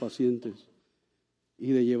algunos pacientes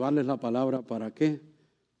y de llevarles la palabra. ¿Para qué?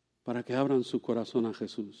 Para que abran su corazón a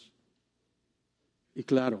Jesús. Y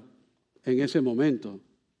claro, en ese momento,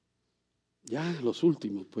 ya los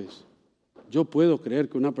últimos, pues, yo puedo creer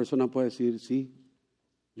que una persona puede decir, sí,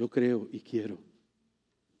 yo creo y quiero.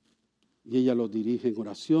 Y ella los dirige en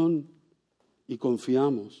oración y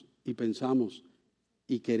confiamos y pensamos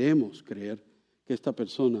y queremos creer que esta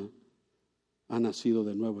persona ha nacido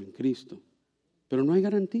de nuevo en Cristo. Pero no hay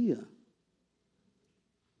garantía.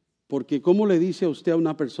 Porque ¿cómo le dice a usted a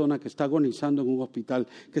una persona que está agonizando en un hospital,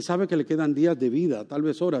 que sabe que le quedan días de vida, tal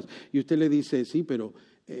vez horas, y usted le dice, sí, pero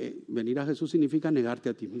venir a Jesús significa negarte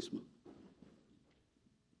a ti mismo?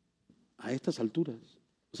 A estas alturas.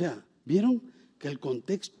 O sea, ¿vieron que el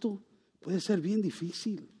contexto puede ser bien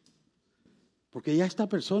difícil? Porque ya esta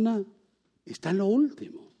persona está en lo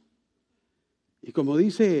último. Y como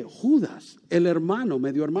dice Judas, el hermano,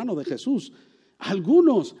 medio hermano de Jesús,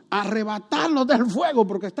 algunos arrebatarlos del fuego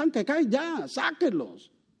porque están que caen ya, sáquenlos,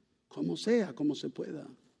 como sea, como se pueda.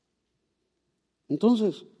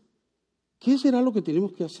 Entonces, ¿qué será lo que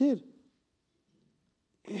tenemos que hacer?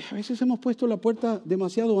 A veces hemos puesto la puerta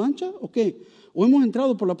demasiado ancha, ¿o qué? ¿O hemos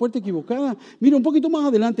entrado por la puerta equivocada? Mira, un poquito más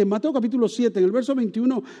adelante, en Mateo capítulo 7, en el verso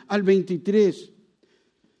 21 al 23.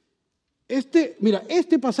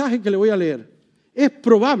 Este pasaje que le voy a leer es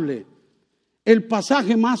probable el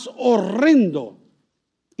pasaje más horrendo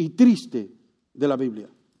y triste de la Biblia.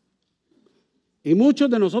 Y muchos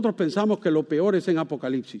de nosotros pensamos que lo peor es en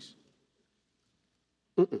Apocalipsis.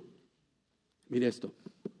 Mire esto.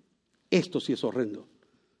 Esto sí es horrendo.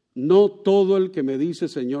 No todo el que me dice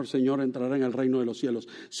Señor, Señor entrará en el reino de los cielos,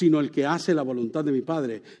 sino el que hace la voluntad de mi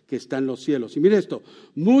Padre que está en los cielos. Y mire esto,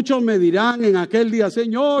 muchos me dirán en aquel día,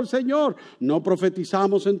 Señor, Señor, no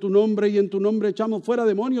profetizamos en tu nombre y en tu nombre echamos fuera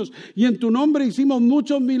demonios y en tu nombre hicimos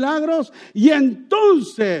muchos milagros, y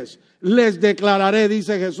entonces les declararé,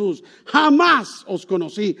 dice Jesús, jamás os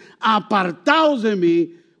conocí, apartaos de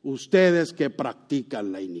mí, ustedes que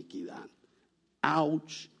practican la iniquidad.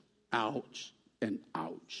 Ouch, ouch. And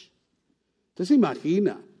ouch. Usted se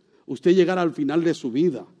imagina usted llegar al final de su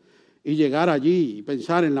vida y llegar allí y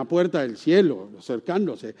pensar en la puerta del cielo,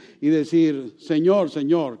 acercándose y decir, Señor,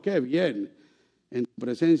 Señor, qué bien en tu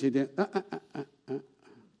presencia. Y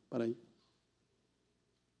para ahí.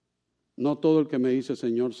 no todo el que me dice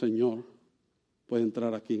Señor, Señor puede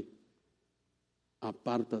entrar aquí.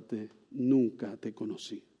 Apártate, nunca te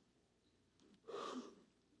conocí.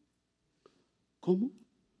 ¿Cómo?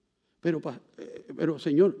 Pero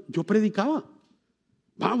Señor, yo predicaba.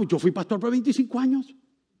 Vamos, yo fui pastor por 25 años.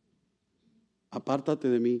 Apártate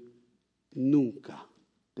de mí, nunca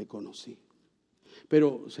te conocí.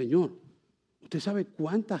 Pero Señor, ¿usted sabe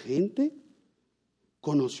cuánta gente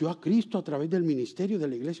conoció a Cristo a través del ministerio de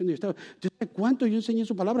la iglesia donde yo estaba? ¿Usted sabe cuánto yo enseñé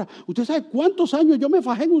su palabra? ¿Usted sabe cuántos años yo me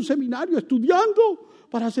fajé en un seminario estudiando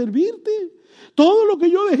para servirte? Todo lo que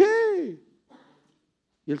yo dejé.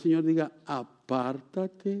 Y el Señor diga,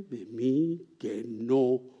 apártate de mí que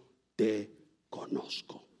no te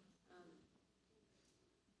conozco.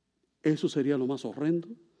 Eso sería lo más horrendo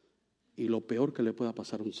y lo peor que le pueda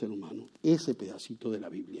pasar a un ser humano. Ese pedacito de la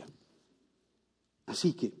Biblia.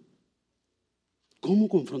 Así que, ¿cómo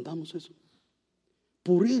confrontamos eso?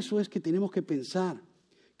 Por eso es que tenemos que pensar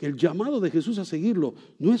que el llamado de Jesús a seguirlo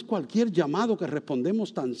no es cualquier llamado que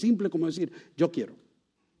respondemos tan simple como decir, yo quiero.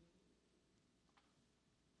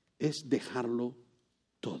 Es dejarlo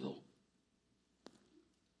todo.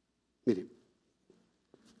 Miren,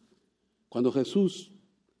 cuando Jesús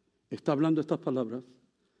está hablando estas palabras,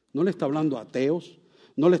 no le está hablando a ateos,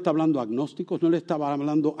 no le está hablando a agnósticos, no le estaba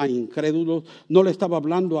hablando a incrédulos, no le estaba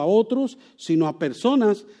hablando a otros, sino a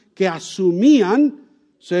personas que asumían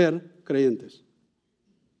ser creyentes.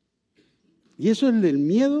 Y eso es el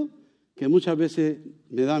miedo que muchas veces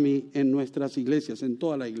me da a mí en nuestras iglesias, en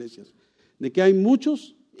todas las iglesias, de que hay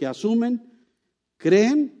muchos que asumen,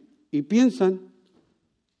 creen y piensan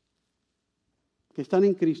que están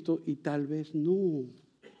en Cristo y tal vez no.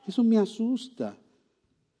 Eso me asusta.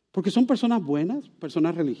 Porque son personas buenas,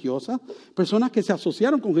 personas religiosas, personas que se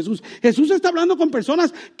asociaron con Jesús. Jesús está hablando con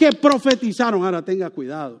personas que profetizaron. Ahora tenga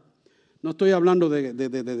cuidado. No estoy hablando de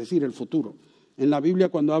decir el futuro. En la Biblia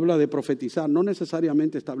cuando habla de profetizar, no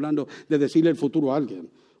necesariamente está hablando de decirle el futuro a alguien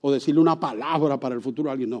o decirle una palabra para el futuro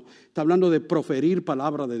a alguien. No, está hablando de proferir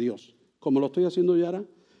palabra de Dios. Como lo estoy haciendo yo ahora.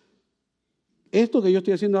 Esto que yo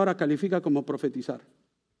estoy haciendo ahora califica como profetizar.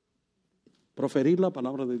 Proferir la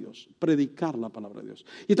palabra de Dios, predicar la palabra de Dios.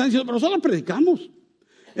 Y están diciendo, pero nosotros predicamos.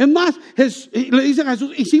 Es más, le dicen a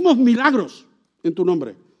Jesús, hicimos milagros en tu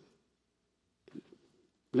nombre.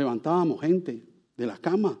 Levantábamos gente de la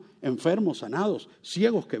cama, enfermos sanados,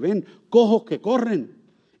 ciegos que ven, cojos que corren.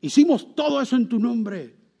 Hicimos todo eso en tu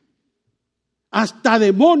nombre. Hasta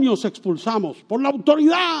demonios expulsamos por la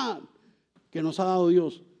autoridad que nos ha dado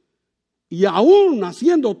Dios. Y aún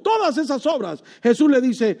haciendo todas esas obras, Jesús le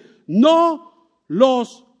dice, no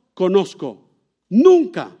los conozco.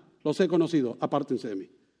 Nunca los he conocido. Apártense de mí.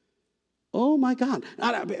 Oh my God.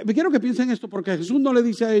 Ahora, quiero que piensen esto porque Jesús no le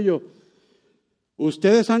dice a ellos,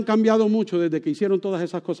 ustedes han cambiado mucho desde que hicieron todas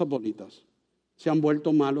esas cosas bonitas. Se han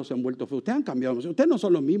vuelto malos, se han vuelto feos. Ustedes han cambiado. Ustedes no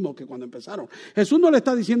son los mismos que cuando empezaron. Jesús no le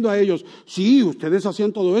está diciendo a ellos, sí, ustedes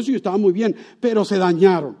hacían todo eso y estaban muy bien, pero se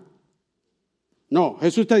dañaron. No,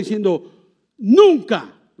 Jesús está diciendo,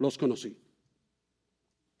 nunca los conocí.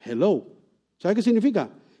 Hello. ¿Sabe qué significa?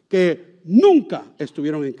 Que nunca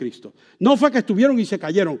estuvieron en Cristo. No fue que estuvieron y se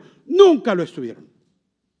cayeron. Nunca lo estuvieron.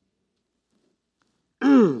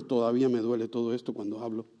 Todavía me duele todo esto cuando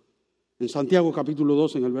hablo. En Santiago capítulo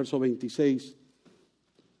 2, en el verso 26,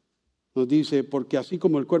 nos dice, porque así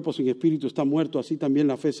como el cuerpo sin espíritu está muerto, así también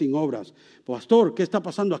la fe sin obras. Pastor, ¿qué está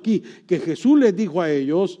pasando aquí? Que Jesús les dijo a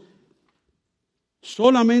ellos,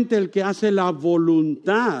 solamente el que hace la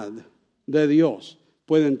voluntad de Dios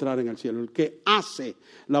puede entrar en el cielo. El que hace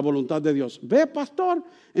la voluntad de Dios. ¿Ve, pastor?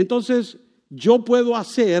 Entonces yo puedo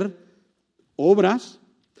hacer obras,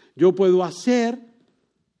 yo puedo hacer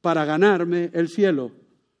para ganarme el cielo.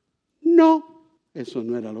 No, eso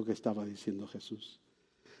no era lo que estaba diciendo Jesús.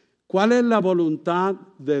 ¿Cuál es la voluntad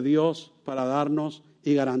de Dios para darnos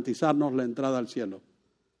y garantizarnos la entrada al cielo?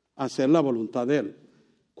 Hacer la voluntad de Él.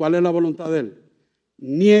 ¿Cuál es la voluntad de Él?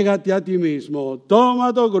 Niégate a ti mismo,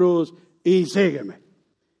 toma tu cruz y sígueme.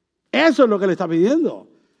 Eso es lo que le está pidiendo.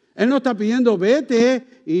 Él no está pidiendo,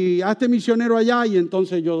 vete y hazte misionero allá y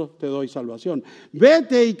entonces yo te doy salvación.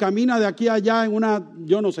 Vete y camina de aquí a allá en una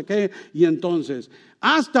yo no sé qué y entonces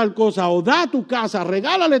haz tal cosa o da tu casa,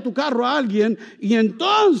 regálale tu carro a alguien y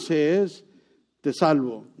entonces te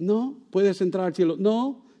salvo. No, puedes entrar al cielo.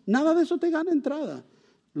 No, nada de eso te gana entrada.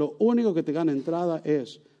 Lo único que te gana entrada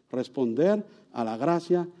es responder a la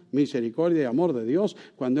gracia, misericordia y amor de Dios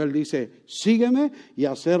cuando Él dice, sígueme y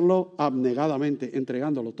hacerlo abnegadamente,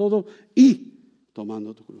 entregándolo todo y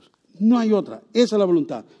tomando tu cruz. No hay otra, esa es la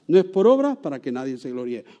voluntad. No es por obra para que nadie se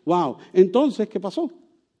gloríe. Wow, entonces, ¿qué pasó?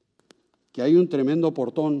 que hay un tremendo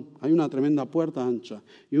portón, hay una tremenda puerta ancha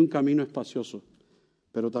y un camino espacioso,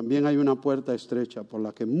 pero también hay una puerta estrecha por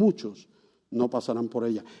la que muchos no pasarán por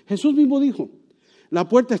ella. Jesús mismo dijo, la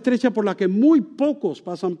puerta estrecha por la que muy pocos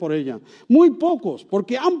pasan por ella. Muy pocos,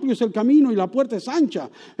 porque amplio es el camino y la puerta es ancha.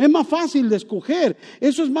 Es más fácil de escoger.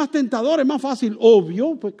 Eso es más tentador, es más fácil.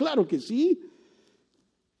 Obvio, pues claro que sí.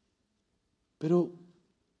 Pero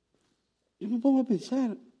yo me pongo a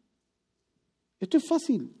pensar, esto es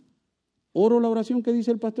fácil. Oro la oración que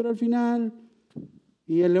dice el pastor al final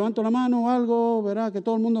y levanto la mano o algo, verá, que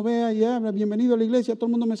todo el mundo vea y ya, bienvenido a la iglesia, todo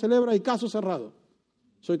el mundo me celebra y caso cerrado.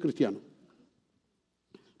 Soy cristiano.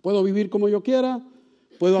 Puedo vivir como yo quiera,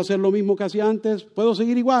 puedo hacer lo mismo que hacía antes, puedo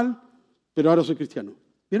seguir igual, pero ahora soy cristiano.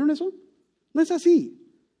 ¿Vieron eso? No es así.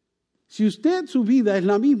 Si usted, su vida es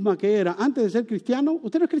la misma que era antes de ser cristiano,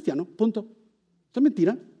 usted no es cristiano, punto. Esto es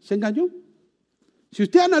mentira, se engañó. Si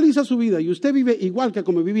usted analiza su vida y usted vive igual que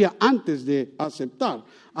como vivía antes de aceptar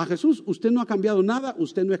a Jesús, usted no ha cambiado nada,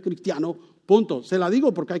 usted no es cristiano, punto. Se la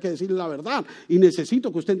digo porque hay que decirle la verdad y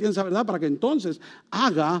necesito que usted entienda esa verdad para que entonces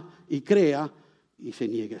haga y crea y se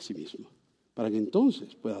niegue a sí mismo, para que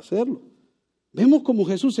entonces pueda hacerlo. Vemos cómo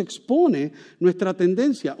Jesús expone nuestra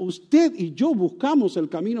tendencia. Usted y yo buscamos el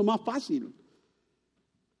camino más fácil.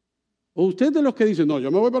 O usted de los que dicen, no,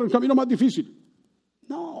 yo me voy para el camino más difícil.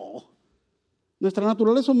 No. Nuestra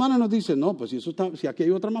naturaleza humana nos dice, no, pues si aquí hay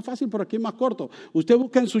otra más fácil, por aquí es más corto. Usted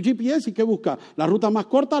busca en su GPS y ¿qué busca? La ruta más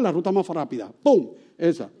corta, la ruta más rápida. ¡Pum!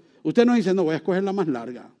 Esa. Usted no dice, no, voy a escoger la más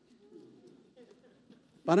larga.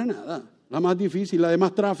 Para nada. La más difícil, la de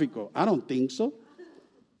más tráfico. I don't think so.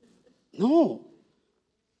 No.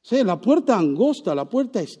 Sí, la puerta angosta, la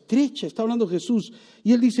puerta estrecha, está hablando Jesús.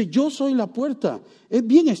 Y Él dice, yo soy la puerta. Es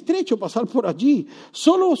bien estrecho pasar por allí.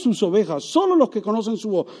 Solo sus ovejas, solo los que conocen su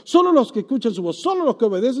voz, solo los que escuchan su voz, solo los que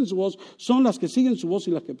obedecen su voz, son las que siguen su voz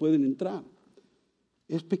y las que pueden entrar.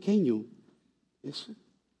 Es pequeño, es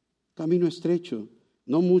camino estrecho.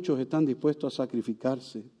 No muchos están dispuestos a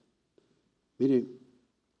sacrificarse. Mire,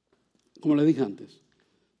 como le dije antes,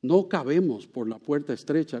 no cabemos por la puerta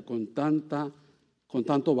estrecha con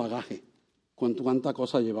tanto bagaje, con tanta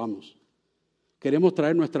cosa llevamos. Queremos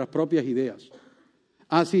traer nuestras propias ideas.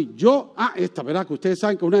 Esta, ¿verdad? Que ustedes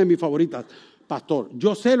saben que es una de mis favoritas. Pastor,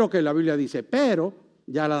 yo sé lo que la Biblia dice, pero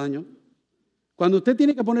ya la dañó. Cuando usted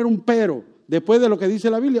tiene que poner un pero después de lo que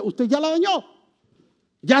dice la Biblia, usted ya la dañó.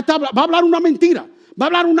 Va a hablar una mentira, va a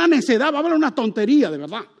hablar una necedad, va a hablar una tontería, de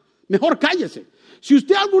verdad. Mejor cállese. Si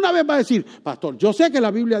usted alguna vez va a decir, pastor, yo sé que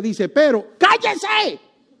la Biblia dice, pero ¡cállese!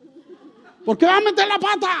 Porque va a meter la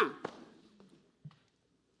pata.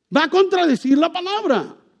 Va a contradecir la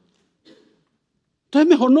palabra. Entonces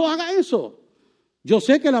mejor no haga eso. Yo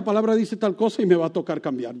sé que la palabra dice tal cosa y me va a tocar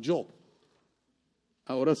cambiar.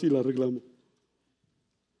 Ahora sí la arreglamos.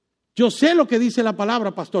 Yo sé lo que dice la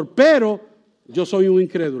palabra, pastor, pero yo soy un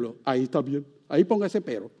incrédulo. Ahí está bien. Ahí ponga ese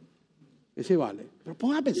pero. Ese vale. Pero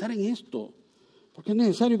ponga a pensar en esto. Porque es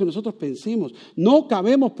necesario que nosotros pensemos. No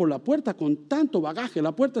cabemos por la puerta con tanto bagaje.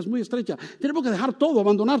 La puerta es muy estrecha. Tenemos que dejar todo,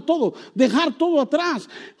 abandonar todo, dejar todo atrás.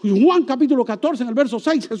 Juan capítulo 14, en el verso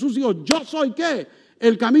 6, Jesús dijo, yo soy ¿qué?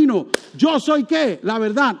 El camino. Yo soy ¿qué? La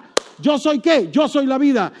verdad. Yo soy ¿qué? Yo soy la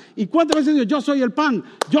vida. ¿Y cuántas veces digo, yo soy el pan,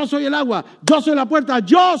 yo soy el agua, yo soy la puerta,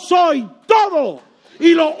 yo soy todo?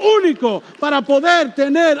 Y lo único para poder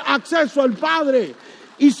tener acceso al Padre.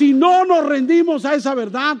 Y si no nos rendimos a esa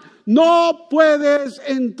verdad, no puedes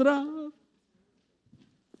entrar.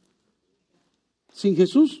 Sin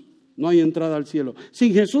Jesús no hay entrada al cielo.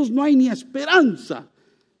 Sin Jesús no hay ni esperanza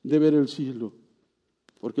de ver el cielo.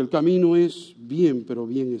 Porque el camino es bien, pero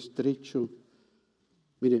bien estrecho.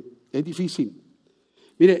 Mire, es difícil.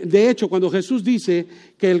 Mire, de hecho, cuando Jesús dice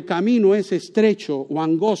que el camino es estrecho o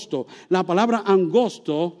angosto, la palabra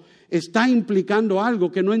angosto está implicando algo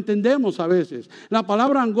que no entendemos a veces. La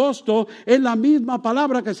palabra angosto es la misma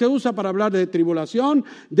palabra que se usa para hablar de tribulación,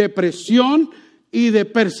 de presión y de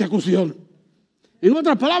persecución. En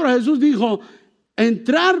otras palabras, Jesús dijo,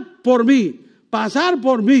 entrar por mí, pasar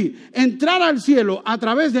por mí, entrar al cielo a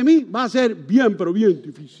través de mí va a ser bien, pero bien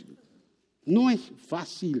difícil. No es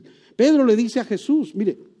fácil. Pedro le dice a Jesús,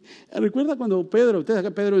 mire, recuerda cuando Pedro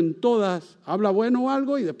en todas habla bueno o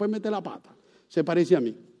algo y después mete la pata. Se parece a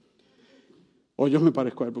mí. O yo me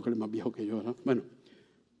parezco a él porque él es más viejo que yo, ¿no? Bueno,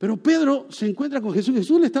 pero Pedro se encuentra con Jesús.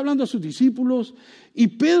 Jesús le está hablando a sus discípulos y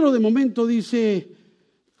Pedro de momento dice,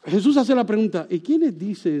 Jesús hace la pregunta, ¿y quiénes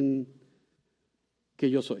dicen que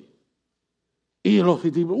yo soy? Y los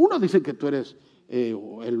discípulos, unos dicen que tú eres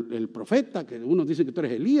el profeta, que unos dicen que tú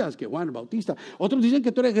eres Elías, que Juan el Bautista, otros dicen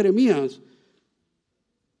que tú eres Jeremías.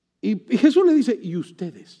 Y Jesús le dice, ¿y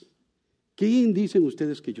ustedes? ¿Quién dicen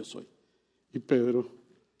ustedes que yo soy? Y Pedro,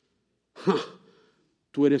 ¡ja!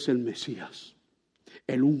 Tú eres el Mesías,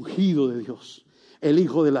 el ungido de Dios, el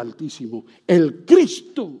Hijo del Altísimo, el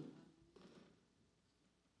Cristo.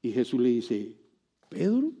 Y Jesús le dice,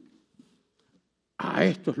 Pedro, a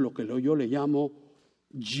esto es lo que yo le llamo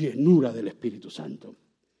llenura del Espíritu Santo.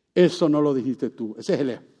 Eso no lo dijiste tú, ese es el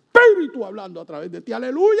Espíritu hablando a través de ti.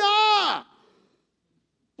 ¡Aleluya!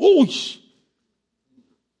 ¡Uy!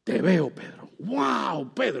 Te veo, Pedro.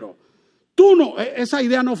 ¡Wow, Pedro! Tú no, esa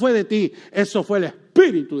idea no fue de ti, eso fue el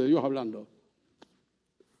Espíritu de Dios hablando.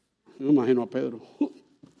 Yo me imagino a Pedro.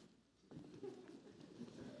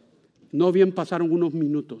 No bien pasaron unos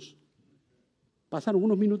minutos. Pasaron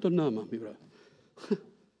unos minutos nada más, mi brother.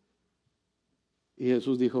 Y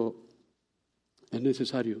Jesús dijo, es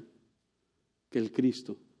necesario que el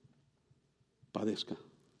Cristo padezca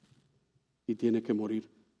y tiene que morir.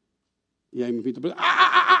 Y ahí me invito,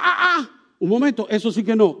 un momento, eso sí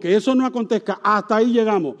que no, que eso no acontezca, hasta ahí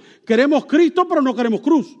llegamos. Queremos Cristo, pero no queremos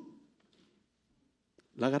cruz.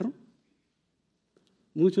 ¿La agarró?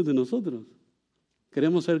 Muchos de nosotros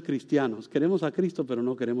queremos ser cristianos, queremos a Cristo, pero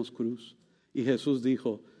no queremos cruz. Y Jesús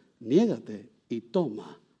dijo, niégate y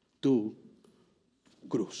toma tu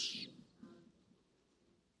cruz.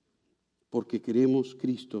 Porque queremos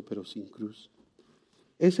Cristo, pero sin cruz.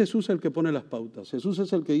 Es Jesús el que pone las pautas. Jesús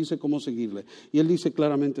es el que dice cómo seguirle. Y Él dice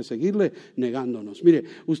claramente seguirle negándonos. Mire,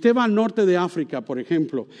 usted va al norte de África, por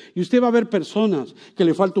ejemplo, y usted va a ver personas que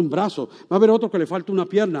le falta un brazo, va a ver otro que le falta una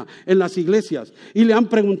pierna en las iglesias. Y le han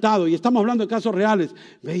preguntado, y estamos hablando de casos reales,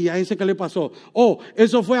 veía ese que le pasó. Oh,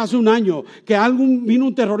 eso fue hace un año, que vino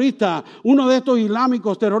un terrorista, uno de estos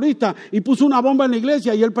islámicos terroristas, y puso una bomba en la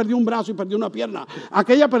iglesia y él perdió un brazo y perdió una pierna.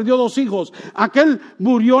 Aquella perdió 2 hijos, aquel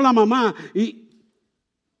murió la mamá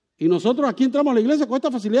y nosotros aquí entramos a la iglesia con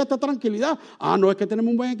esta facilidad, esta tranquilidad. No, es que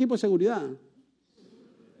tenemos un buen equipo de seguridad.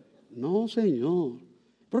 No, Señor.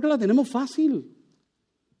 Porque la tenemos fácil.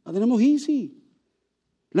 La tenemos easy.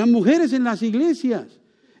 Las mujeres en las iglesias,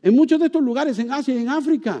 en muchos de estos lugares, en Asia y en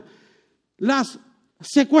África, las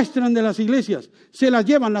secuestran de las iglesias. Se las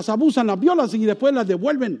llevan, las abusan, las violan y después las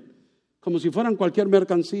devuelven como si fueran cualquier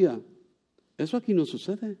mercancía. Eso aquí no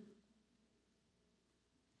sucede.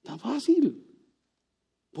 Tan fácil.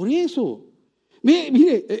 Por eso,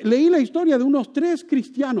 mire, leí la historia de unos 3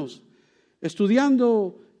 cristianos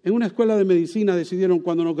estudiando en una escuela de medicina. Decidieron,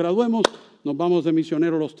 cuando nos graduemos, nos vamos de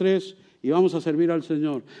misioneros los 3 y vamos a servir al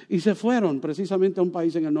Señor. Y se fueron precisamente a un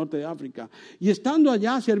país en el norte de África. Y estando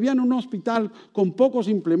allá, servían en un hospital con pocos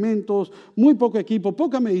implementos, muy poco equipo,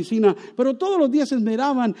 poca medicina, pero todos los días se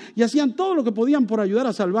esmeraban y hacían todo lo que podían por ayudar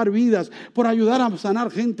a salvar vidas, por ayudar a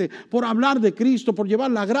sanar gente, por hablar de Cristo, por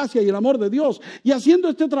llevar la gracia y el amor de Dios. Y haciendo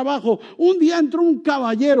este trabajo, un día entró un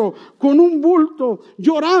caballero con un bulto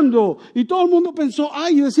llorando y todo el mundo pensó,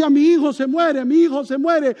 y decía, mi hijo se muere, mi hijo se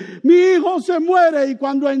muere, mi hijo se muere. Y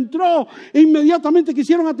cuando entró, inmediatamente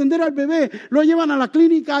quisieron atender al bebé, lo llevan a la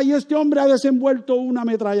clínica y este hombre ha desenvuelto una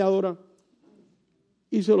ametralladora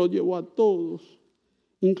y se lo llevó a todos,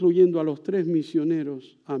 incluyendo a los 3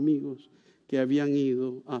 misioneros amigos que habían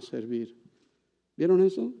ido a servir. ¿Vieron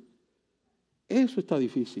eso? Eso está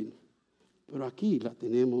difícil, pero aquí la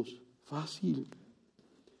tenemos fácil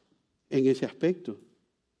en ese aspecto.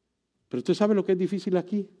 Pero usted sabe lo que es difícil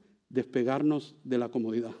aquí, despegarnos de la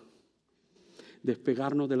comodidad.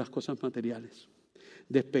 Despegarnos de las cosas materiales,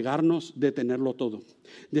 despegarnos de tenerlo todo,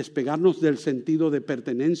 despegarnos del sentido de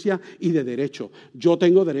pertenencia y de derecho. Yo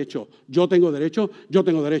tengo derecho, yo tengo derecho, yo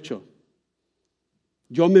tengo derecho.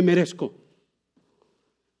 Yo me merezco.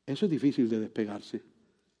 Eso es difícil de despegarse.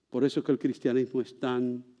 Por eso es que el cristianismo es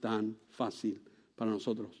tan fácil para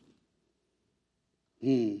nosotros.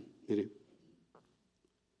 Mire,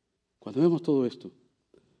 cuando vemos todo esto,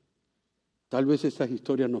 tal vez estas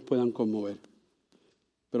historias nos puedan conmover.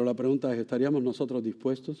 Pero la pregunta es, ¿estaríamos nosotros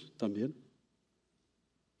dispuestos también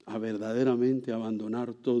a verdaderamente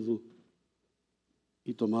abandonar todo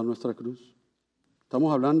y tomar nuestra cruz?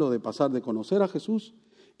 Estamos hablando de pasar de conocer a Jesús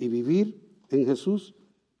y vivir en Jesús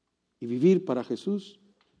y vivir para Jesús,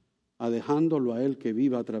 a dejándolo a Él que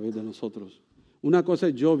viva a través de nosotros. Una cosa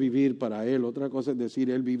es yo vivir para Él, otra cosa es decir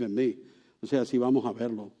Él vive en mí. O sea, si vamos a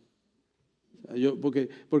verlo.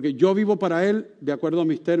 Porque yo vivo para Él de acuerdo a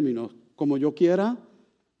mis términos, como yo quiera.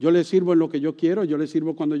 Yo le sirvo en lo que yo quiero, yo le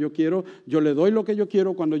sirvo cuando yo quiero, yo le doy lo que yo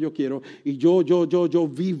quiero cuando yo quiero y yo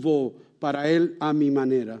vivo para Él a mi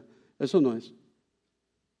manera. Eso no es.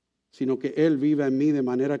 Sino que Él vive en mí de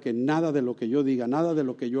manera que nada de lo que yo diga, nada de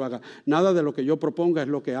lo que yo haga, nada de lo que yo proponga es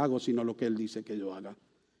lo que hago, sino lo que Él dice que yo haga.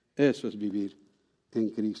 Eso es vivir en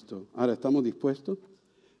Cristo. Ahora, ¿estamos dispuestos?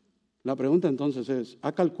 La pregunta entonces es,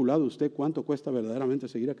 ¿ha calculado usted cuánto cuesta verdaderamente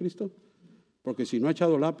seguir a Cristo? Porque si no ha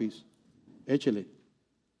echado lápiz, échele.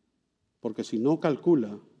 Porque si no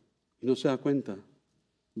calcula y no se da cuenta,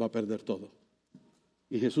 va a perder todo.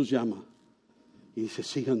 Y Jesús llama y dice,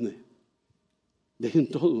 síganme. Dejen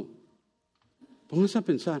todo. Pónganse a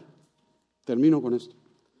pensar. Termino con esto.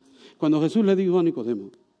 Cuando Jesús le dijo a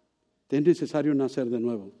Nicodemo, te es necesario nacer de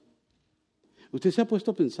nuevo. ¿Usted se ha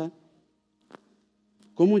puesto a pensar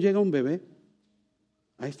cómo llega un bebé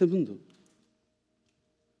a este mundo?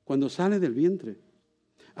 Cuando sale del vientre.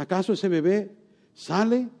 ¿Acaso ese bebé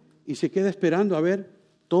sale y se queda esperando a ver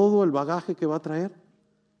todo el bagaje que va a traer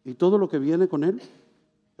y todo lo que viene con él?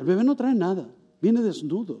 El bebé no trae nada, viene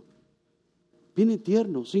desnudo, viene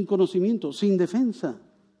tierno, sin conocimiento, sin defensa.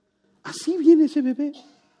 Así viene ese bebé,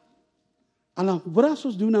 a los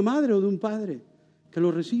brazos de una madre o de un padre que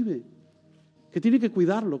lo recibe, que tiene que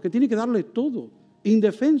cuidarlo, que tiene que darle todo,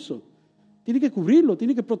 indefenso, tiene que cubrirlo,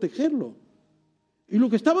 tiene que protegerlo. Y lo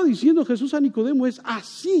que estaba diciendo Jesús a Nicodemo es,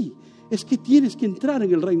 así es que tienes que entrar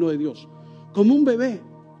en el reino de Dios, como un bebé.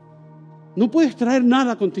 No puedes traer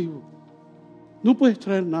nada contigo, no puedes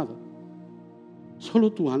traer nada,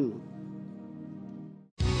 solo tu alma.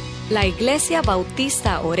 La Iglesia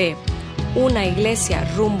Bautista Oreb, una iglesia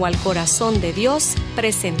rumbo al corazón de Dios,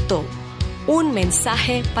 presentó un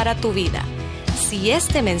mensaje para tu vida. Si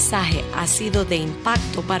este mensaje ha sido de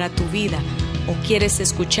impacto para tu vida o quieres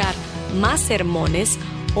escuchar más sermones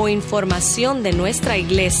o información de nuestra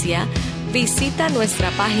iglesia, visita nuestra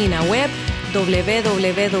página web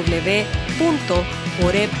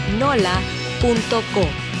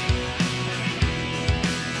www.orebnola.co.